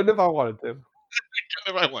 Couldn't if I wanted to. Couldn't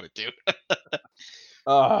if I wanted to.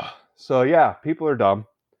 So yeah, people are dumb,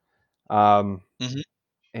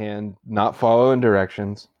 and not following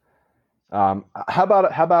directions. How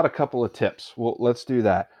about a couple of tips? Well, let's do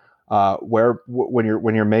that. When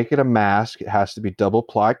you're making a mask, it has to be double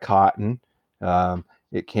ply cotton.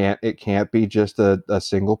 It can't be just a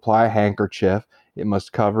single ply handkerchief. It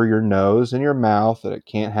must cover your nose and your mouth, and it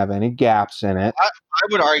can't have any gaps in it. I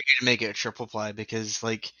would argue to make it a triple ply, because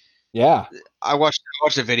yeah, I watched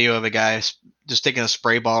a video of a guy just taking a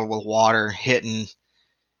spray bottle with water, hitting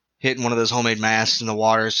one of those homemade masks in the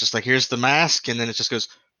water. It's just like, here's the mask, and then it just goes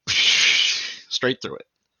straight through it.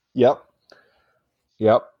 Yep.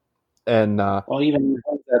 And well, even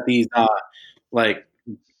that these like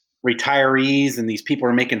retirees and these people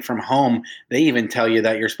are making from home, they even tell you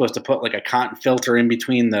that you're supposed to put like a cotton filter in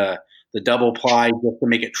between the double ply just to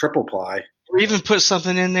make it triple ply, or even put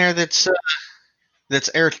something in there that's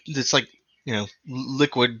air, that's like,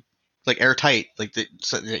 liquid, like airtight, like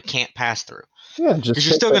so that it can't pass through. Yeah, because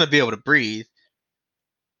you're still going to be able to breathe.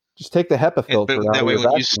 Just take the HEPA filter out of your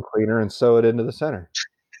vacuum cleaner and sew it into the center.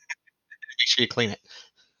 Make sure you clean it.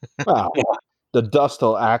 Wow. Yeah. The dust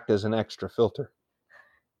will act as an extra filter.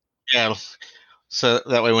 Yeah, so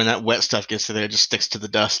that way when that wet stuff gets to there, it just sticks to the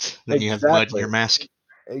dust. Then you have mud in your mask.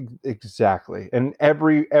 Exactly. And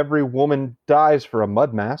every woman dies for a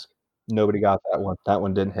mud mask. Nobody got that one. That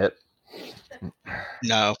one didn't hit.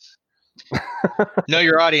 No. Know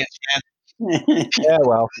your audience, man. Yeah,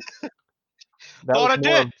 well. Thought I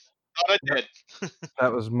did.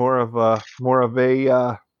 That was more of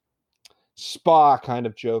a spa kind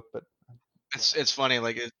of joke, but it's funny.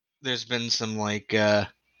 Like there's been some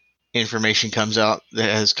information comes out that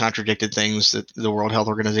has contradicted things that the World Health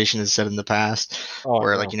Organization has said in the past.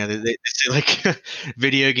 Where like they say like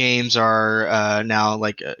video games are now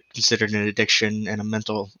like considered an addiction and a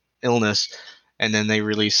mental illness, and then they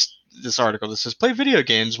release this article that says play video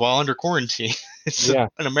games while under quarantine. It's an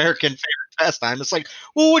American favorite pastime. It's like,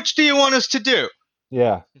 well, which do you want us to do?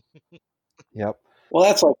 Yeah. Yep. Well,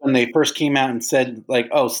 that's like when they first came out and said, like,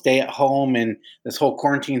 oh, stay at home, and this whole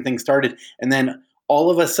quarantine thing started. And then all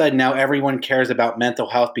of a sudden now everyone cares about mental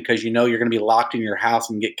health because you're going to be locked in your house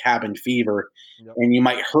and get cabin fever, and you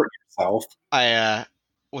might hurt yourself.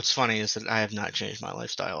 What's funny is that I have not changed my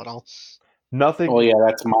lifestyle at all. Nothing. Oh, yeah,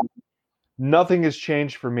 that's mine. Nothing has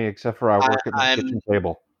changed for me except for I work at my kitchen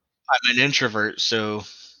table. I'm an introvert, so.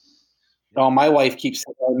 Oh, my wife keeps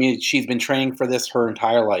telling me she's been training for this her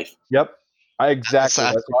entire life. Yep. That's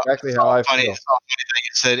exactly how I feel. It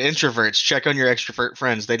said introverts, check on your extrovert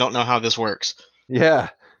friends. They don't know how this works. Yeah,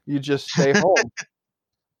 you just stay home.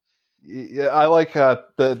 Yeah, I like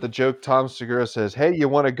the joke Tom Segura says, hey, you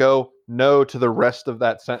want to go? No to the rest of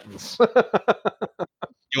that sentence.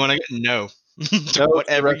 You want to no.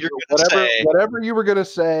 Whatever you're going to say. Whatever you were going to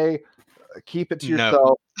say, keep it to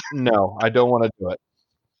yourself. No, I don't want to do it.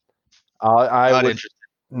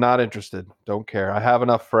 Not interested. Don't care. I have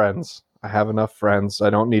enough friends. I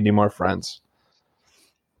don't need any more friends.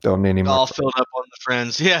 Don't need any more. All filled up on the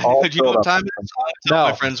friends. Yeah. Do you know what time it is? I tell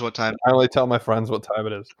my friends what time. I only tell my friends what time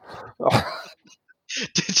it is.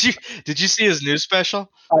 Did you see his new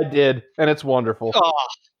special? I did, and it's wonderful. Oh,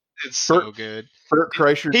 it's so good. Bert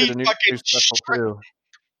Kreischer did a new special too.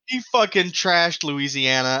 He fucking trashed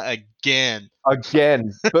Louisiana again.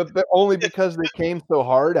 But only because they came so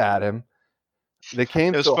hard at him. They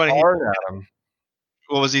came so hard at him.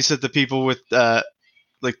 What was he said? The people with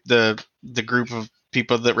like the group of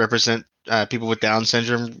people that represent people with Down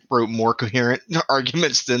syndrome wrote more coherent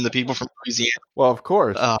arguments than the people from Louisiana. Well, of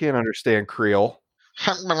course, you can't understand Creole.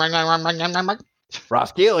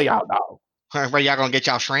 Roskilly, y'all know. Where y'all gonna get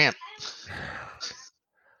y'all shrimp?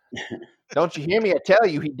 Don't you hear me? I tell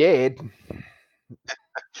you, he did.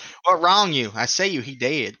 What wrong you? I say you, he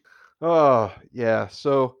did. Oh yeah.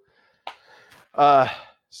 So,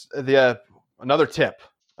 another tip.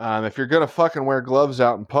 If you're gonna fucking wear gloves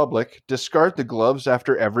out in public, discard the gloves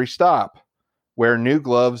after every stop. Wear new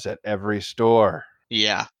gloves at every store.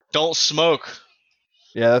 Yeah. Don't smoke.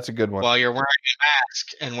 Yeah, that's a good one. While you're wearing a mask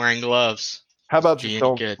and wearing gloves. How about just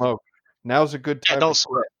don't smoke? Now's a good time. Yeah, don't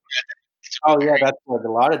smoke. Oh yeah, that's what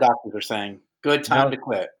a lot of doctors are saying. Good time to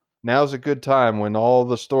quit. Now's a good time when all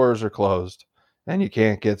the stores are closed and you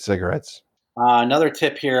can't get cigarettes. Another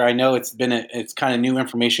tip here, I know it's kind of new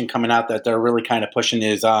information coming out that they're really kind of pushing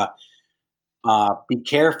is be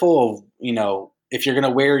careful of, if you're going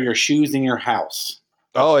to wear your shoes in your house.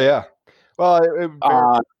 Oh yeah. Well,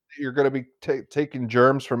 you're going to be taking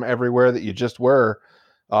germs from everywhere that you just were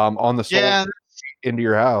on the sole into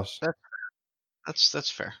your house.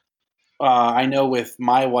 That's fair. I know with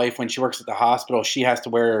my wife, when she works at the hospital, she has to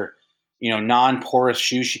wear, non-porous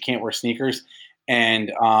shoes. She can't wear sneakers. And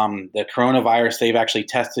the coronavirus, they've actually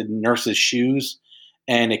tested nurses' shoes,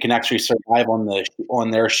 and it can actually survive on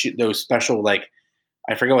their those special, like,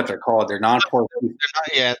 I forget what they're called. They're non-porous. But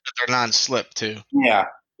they're non-slip too. Yeah,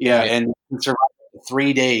 and it can survive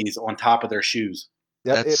 3 days on top of their shoes.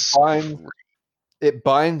 Yeah, it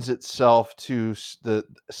binds itself to the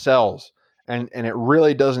cells. And it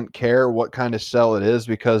really doesn't care what kind of cell it is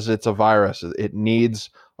because it's a virus. It needs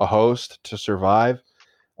a host to survive.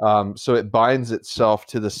 So it binds itself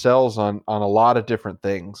to the cells on a lot of different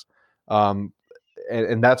things. And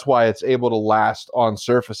that's why it's able to last on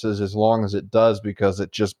surfaces as long as it does, because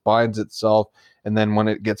it just binds itself. And then when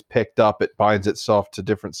it gets picked up, it binds itself to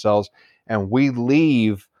different cells. And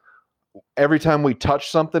every time we touch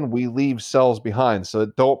something, we leave cells behind.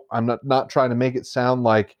 So I'm not trying to make it sound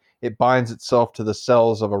like it binds itself to the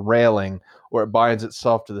cells of a railing or it binds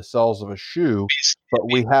itself to the cells of a shoe, but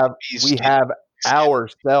we have our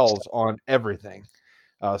cells on everything.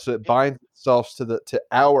 So it binds itself to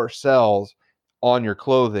our cells on your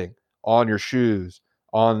clothing, on your shoes,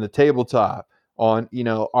 on the tabletop, on,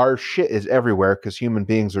 our shit is everywhere because human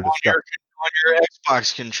beings are disgusting. On your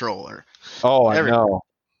Xbox controller. Oh, I know.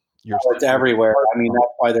 It's everywhere. I mean,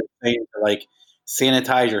 that's why they're saying like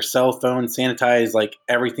sanitize your cell phone, sanitize like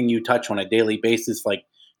everything you touch on a daily basis, like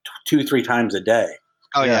 2-3 times a day.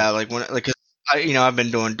 Oh yeah, I've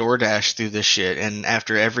been doing DoorDash through this shit, and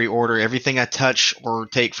after every order, everything I touch or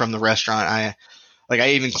take from the restaurant, I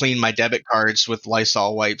even clean my debit cards with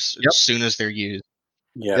Lysol wipes as soon as they're used.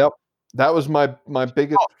 Yeah. Yep. That was my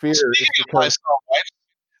biggest fear. Speaking of Lysol wipes,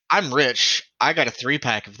 I'm rich. I got a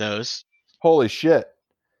 3-pack of those. Holy shit.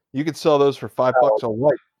 You could sell those for $5 a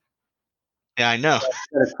wipe. Yeah, I know.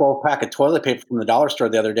 I got a 12-pack of toilet paper from the dollar store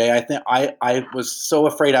the other day. I think I was so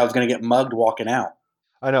afraid I was going to get mugged walking out.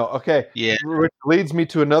 I know. Okay. Yeah. Which leads me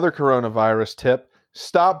to another coronavirus tip.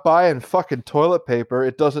 Stop buying fucking toilet paper.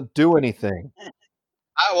 It doesn't do anything.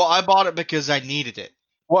 I bought it because I needed it.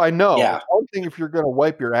 Well, I know. Yeah. It's one thing if you're going to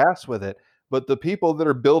wipe your ass with it, but the people that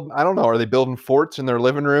are building, I don't know, are they building forts in their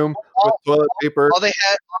living room with toilet paper? All they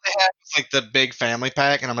had was like the big family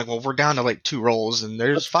pack, and I'm like, well, we're down to like 2 rolls, and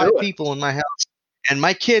there's Let's 5 do it. people in my house, and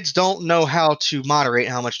my kids don't know how to moderate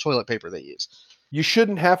how much toilet paper they use. You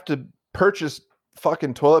shouldn't have to purchase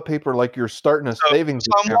fucking toilet paper like you're starting a savings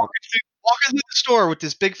So I'm account. walking through the store with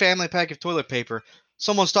this big family pack of toilet paper.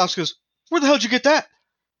 Someone stops, and goes, "Where the hell did you get that?"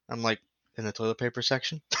 I'm like, in the toilet paper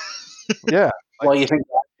section. Yeah. Well, you think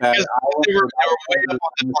that Because they were way up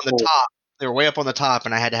on the top. They were way up on the top,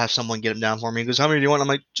 and I had to have someone get them down for me. He goes, "How many do you want?" I'm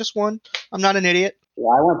like, "Just one. I'm not an idiot." Yeah,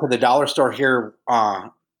 I went to the dollar store here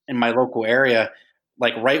in my local area,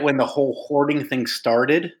 like right when the whole hoarding thing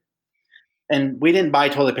started. And we didn't buy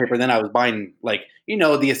toilet paper then. I was buying like,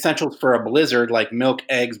 the essentials for a blizzard, like milk,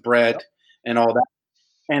 eggs, bread, and all that.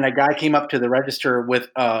 And a guy came up to the register with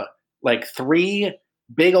like 3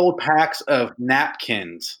 big old packs of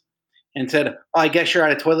napkins and said, "Oh, I guess you're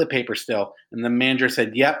out of toilet paper still." And the manager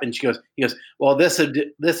said, "Yep." And he goes, "Well, this would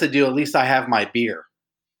do. At least I have my beer."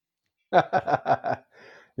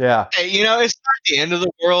 Yeah. Hey, it's not the end of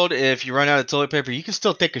the world if you run out of toilet paper. You can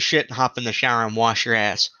still take a shit and hop in the shower and wash your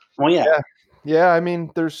ass. Well, yeah. Yeah, I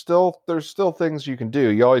mean, there's still things you can do.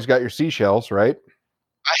 You always got your seashells, right?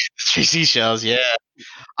 I have 3 seashells, yeah.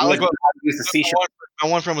 I like what use the seashell. my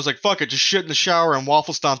one friend was like, "Fuck it, just shit in the shower and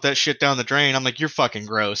waffle stomp that shit down the drain." I'm like, "You're fucking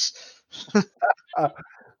gross."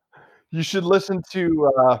 You should listen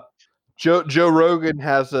to Joe Rogan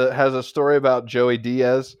has a story about Joey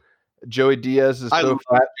Diaz. Joey Diaz is I so love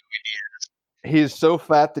fat. He is so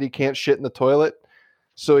fat that he can't shit in the toilet.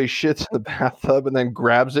 So he shits in the bathtub and then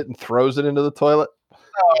grabs it and throws it into the toilet.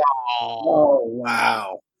 Oh,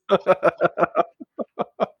 wow.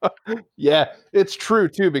 Yeah, it's true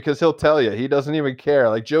too, because he'll tell you he doesn't even care.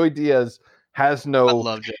 Like Joey Diaz has I no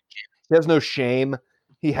love Joe. he has no shame.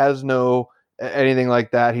 He has no anything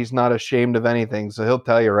like that. He's not ashamed of anything. So he'll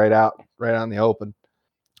tell you right out in the open.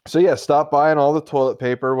 So yeah, stop buying all the toilet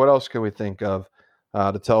paper. What else can we think of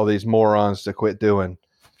to tell these morons to quit doing?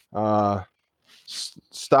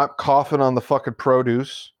 Stop coughing on the fucking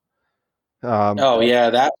produce. Oh yeah,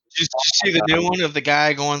 that. Did you see the new one of the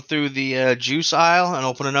guy going through the juice aisle and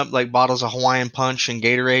opening up like bottles of Hawaiian Punch and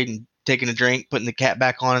Gatorade and taking a drink, putting the cap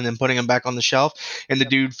back on, and then putting them back on the shelf? And the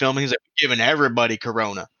dude filming, he's like, "Giving everybody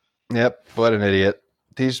Corona." Yep, what an idiot.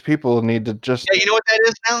 These people need to just... Yeah, you know what that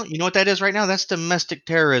is now? You know what that is right now? That's domestic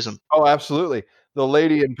terrorism. Oh, absolutely. The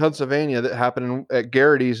lady in Pennsylvania that happened at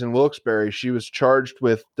Garrity's in Wilkes-Barre, she was charged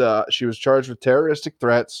with terroristic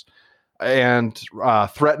threats and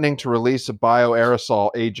threatening to release a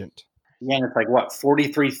bioaerosol agent. Yeah, and it's like what,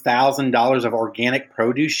 $43,000 of organic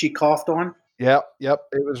produce she coughed on. Yep.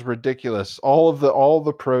 It was ridiculous. All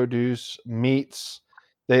the produce, meats.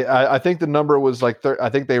 I think the number was like I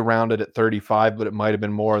think they rounded at 35, but it might have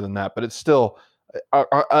been more than that. But it's still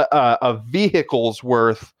a vehicle's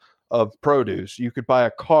worth of produce. You could buy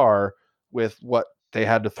a car with what they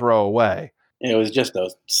had to throw away. It was just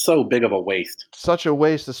so big of a waste. Such a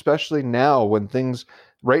waste, especially now when things.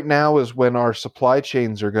 Right now is when our supply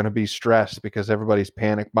chains are going to be stressed because everybody's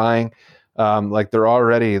panic buying. Like they're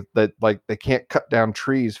already they can't cut down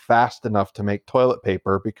trees fast enough to make toilet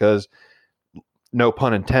paper because, no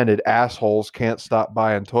pun intended, assholes can't stop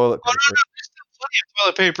buying toilet paper. No. There's still plenty of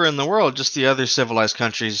toilet paper in the world. Just the other civilized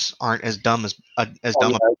countries aren't as dumb as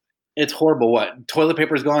dumb. Yeah. It's horrible. What, toilet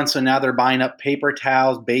paper's gone, so now they're buying up paper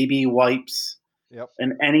towels, baby wipes,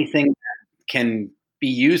 and anything that can be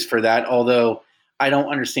used for that. Although I don't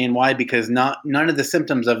understand why, because none of the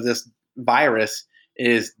symptoms of this virus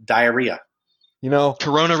is diarrhea.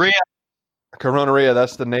 Coronoriah. Coronoriah,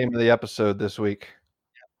 that's the name of the episode this week.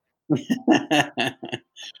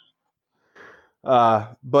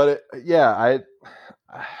 But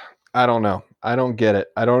I don't know. I don't get it.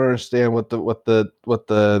 I don't understand what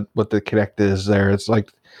the connect is there. It's like,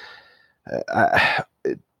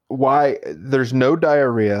 why there's no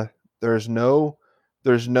diarrhea. There's none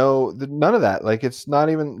of that. Like, it's not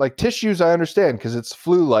even like tissues. I understand because it's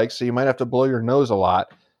flu-like, so you might have to blow your nose a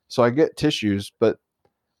lot. So I get tissues, but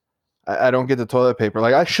I don't get the toilet paper.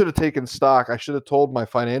 Like, I should have taken stock. I should have told my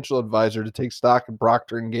financial advisor to take stock in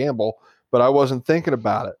Procter & Gamble, but I wasn't thinking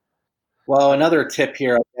about it. Well, another tip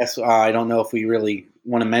here, I guess, I don't know if we really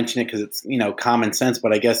want to mention it because it's, common sense,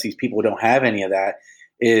 but I guess these people don't have any of that,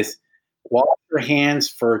 is Wash your hands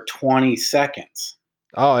for 20 seconds.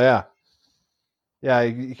 Oh yeah. Yeah,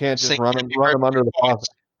 you can't just run them under the faucet.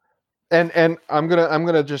 And I'm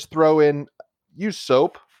gonna just throw in use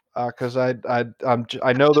soap because I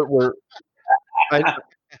know that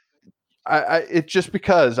it's just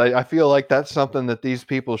because I feel like that's something that these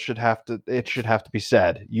people should have to be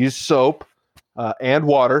said. Use soap and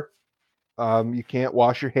water. You can't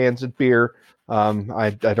wash your hands in beer.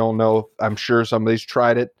 I don't know. I'm sure somebody's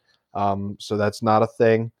tried it. So that's not a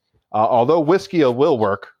thing. Although whiskey will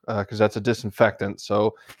work because that's a disinfectant.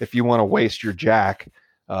 So if you want to waste your Jack,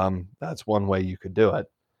 that's one way you could do it.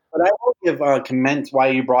 But I will give commend why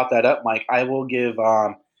you brought that up, Mike. I will give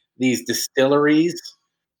these distilleries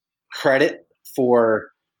credit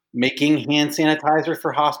for making hand sanitizer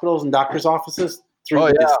for hospitals and doctors' offices through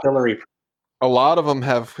the distillery. A lot of them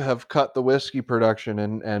have cut the whiskey production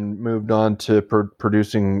and moved on to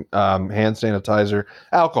producing hand sanitizer,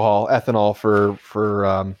 alcohol, ethanol for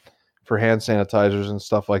hand sanitizers and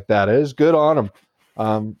stuff like that. It is good on them.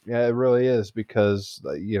 Yeah, it really is because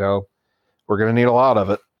we're going to need a lot of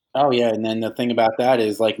it. Oh yeah, and then the thing about that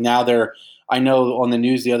is like now I know on the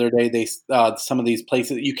news the other day they some of these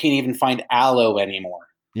places you can't even find aloe anymore.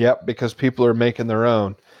 Yep, because people are making their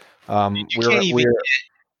own. You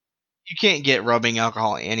can't get rubbing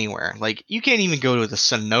alcohol anywhere. Like you can't even go to the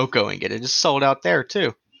Sunoco and get it. It's sold out there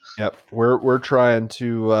too. Yep, we're trying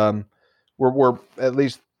to we're at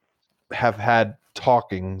least have had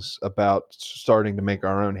talkings about starting to make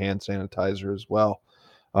our own hand sanitizer as well.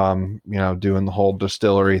 Doing the whole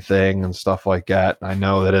distillery thing and stuff like that. I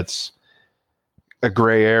know that it's a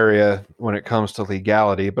gray area when it comes to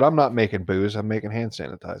legality, but I'm not making booze. I'm making hand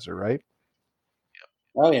sanitizer, right?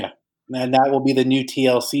 Oh yeah. And that will be the new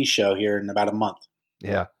TLC show here in about a month.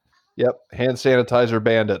 Yeah. Yep. Hand sanitizer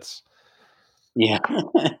bandits. Yeah.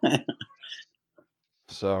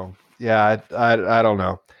 So, yeah, I don't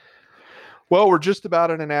know. Well, we're just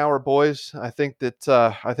about in an hour, boys. I think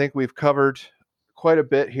we've covered quite a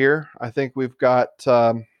bit here. I think we've got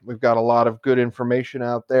a lot of good information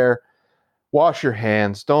out there. Wash your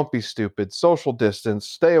hands. Don't be stupid. Social distance.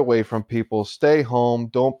 Stay away from people. Stay home.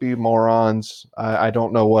 Don't be morons. I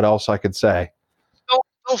don't know what else I could say.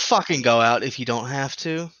 Don't fucking go out if you don't have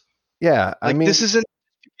to. Yeah, I mean, this isn't.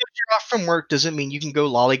 If you're off from work, doesn't mean you can go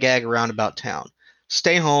lollygag around about town.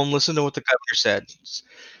 Stay home. Listen to what the governor said.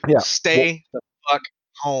 Yeah, stay the fuck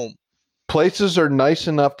home. Places are nice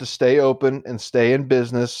enough to stay open and stay in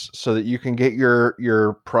business so that you can get your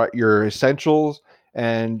essentials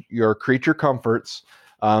and your creature comforts.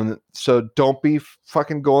 So don't be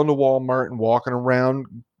fucking going to Walmart and walking around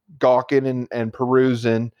gawking and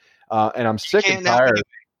perusing. And I'm sick and tired.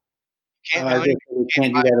 You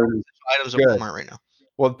can't do that items at Walmart right now.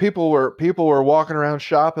 Well, people were walking around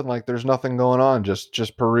shopping like there's nothing going on,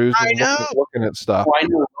 just perusing, looking at stuff. Well, I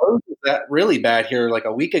know Lowe's was that really bad here. Like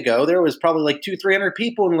a week ago, there was probably like 200-300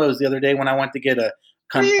 people in Lowe's the other day when I went to get a.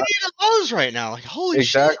 What do you need at Lowe's right now? Like holy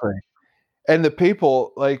exactly. shit! And the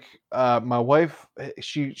people, like my wife,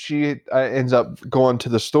 she ends up going to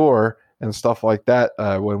the store and stuff like that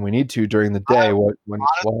when we need to during the day.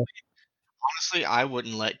 Honestly, I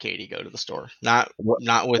wouldn't let Katie go to the store. Not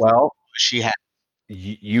with what she had.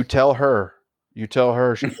 You tell her. You tell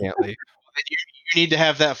her she can't leave. You need to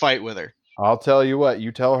have that fight with her. I'll tell you what.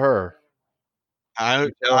 You tell her. I'm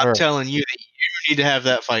telling you that you need to have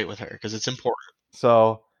that fight with her because it's important.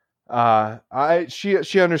 So,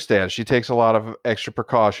 she understands. She takes a lot of extra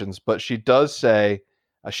precautions, but she does say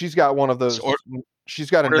she's got one of those. She's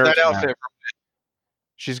got a nurse mask.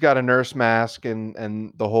 She's got a nurse mask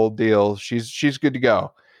and the whole deal. She's good to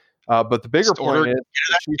go. But the bigger point is,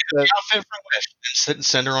 she says, outfit for Wish and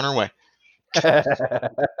send her on her way.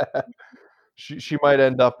 she might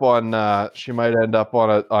end up on a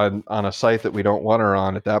site that we don't want her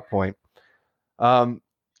on at that point. But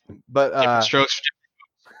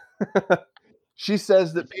she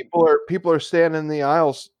says that people are standing in the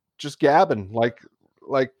aisles just gabbing like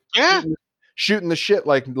shooting the shit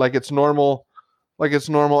like it's normal. Like it's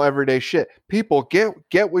normal everyday shit. People get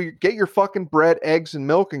your fucking bread, eggs, and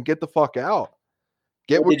milk, and get the fuck out.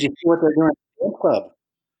 Did you see what they're doing at the club?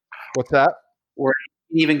 What's that? Where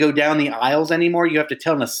you can't even go down the aisles anymore. You have to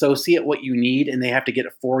tell an associate what you need, and they have to get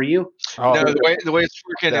it for you. No, the way it's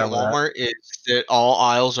working at Walmart is that all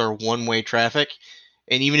aisles are one-way traffic,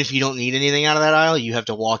 and even if you don't need anything out of that aisle, you have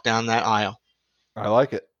to walk down that aisle. I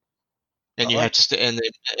like it. And you have to and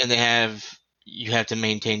they have. You have to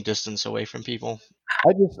maintain distance away from people.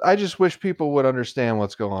 I just wish people would understand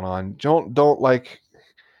what's going on. Don't like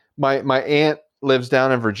my aunt lives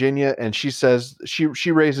down in Virginia and she says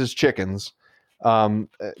she raises chickens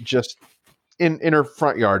just in her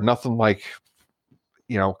front yard, nothing like,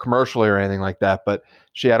 commercially or anything like that. But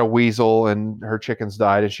she had a weasel and her chickens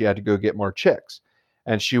died and she had to go get more chicks.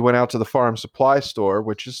 And she went out to the farm supply store,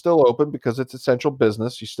 which is still open because it's essential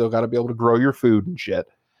business. You still got to be able to grow your food and shit.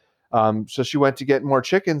 So she went to get more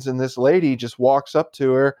chickens, and this lady just walks up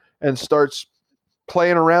to her and starts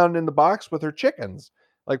playing around in the box with her chickens,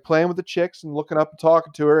 like playing with the chicks and looking up and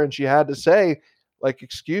talking to her. And she had to say, like,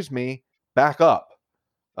 "Excuse me, back up."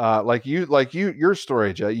 Your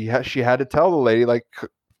story, Jay. She had to tell the lady, like,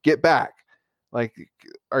 "Get back." Like,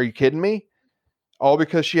 are you kidding me? All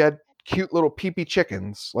because she had cute little peepee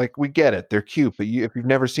chickens. Like, we get it, they're cute, but if you've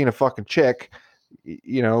never seen a fucking chick,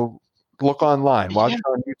 look online, watch it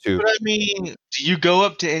on YouTube. But I mean, do you go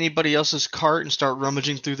up to anybody else's cart and start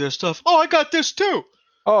rummaging through their stuff? Oh, I got this too.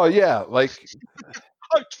 Oh yeah, like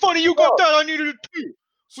it's funny you got that. I needed it too.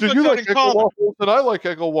 So you like Eggo waffles and I like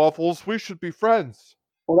Eggo waffles. We should be friends.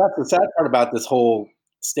 Well, that's the sad part about this whole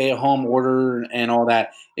stay-at-home order and all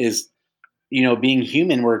that is, being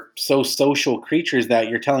human, we're so social creatures that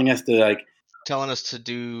you're telling us to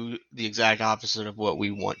do the exact opposite of what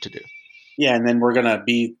we want to do. Yeah, and then we're gonna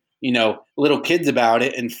be, little kids about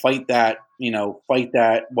it and fight that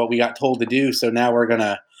what we got told to do. So now we're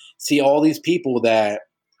gonna see all these people that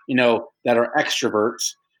that are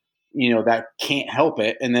extroverts, that can't help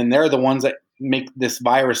it, and then they're the ones that make this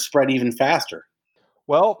virus spread even faster.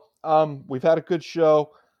 Well, we've had a good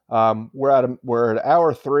show. We're at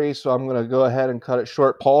hour 3, so I'm going to go ahead and cut it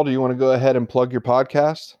short. Paul, do you want to go ahead and plug your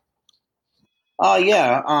podcast?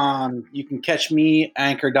 Yeah. You can catch me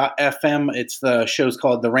anchor.fm. It's the show's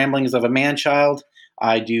called The Ramblings of a Manchild.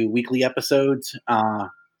 I do weekly episodes. So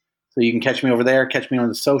you can catch me over there. Catch me on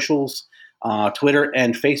the socials, Twitter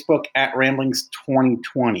and Facebook at Ramblings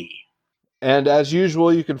 2020. And as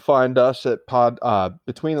usual, you can find us at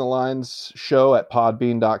Between the Lines Show at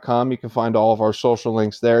podbean.com. You can find all of our social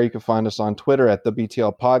links there. You can find us on Twitter at the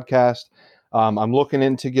BTL Podcast. I'm looking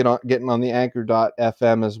into getting on the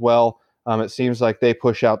anchor.fm as well. It seems like they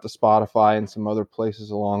push out to Spotify and some other places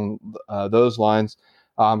along those lines.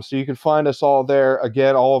 So you can find us all there.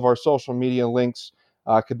 Again, all of our social media links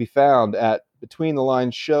could be found at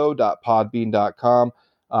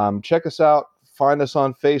betweenthelines.show.podbean.com. Check us out. Find us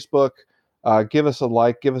on Facebook. Give us a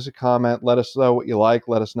like, give us a comment, let us know what you like,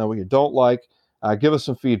 let us know what you don't like. Give us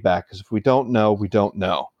some feedback, because if we don't know, we don't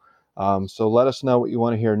know. So let us know what you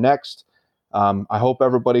want to hear next. I hope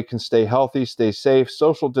everybody can stay healthy, stay safe,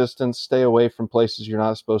 social distance, stay away from places you're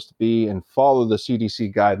not supposed to be, and follow the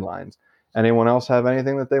CDC guidelines. Anyone else have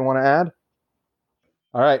anything that they want to add?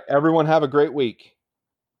 All right, everyone have a great week.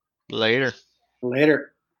 Later.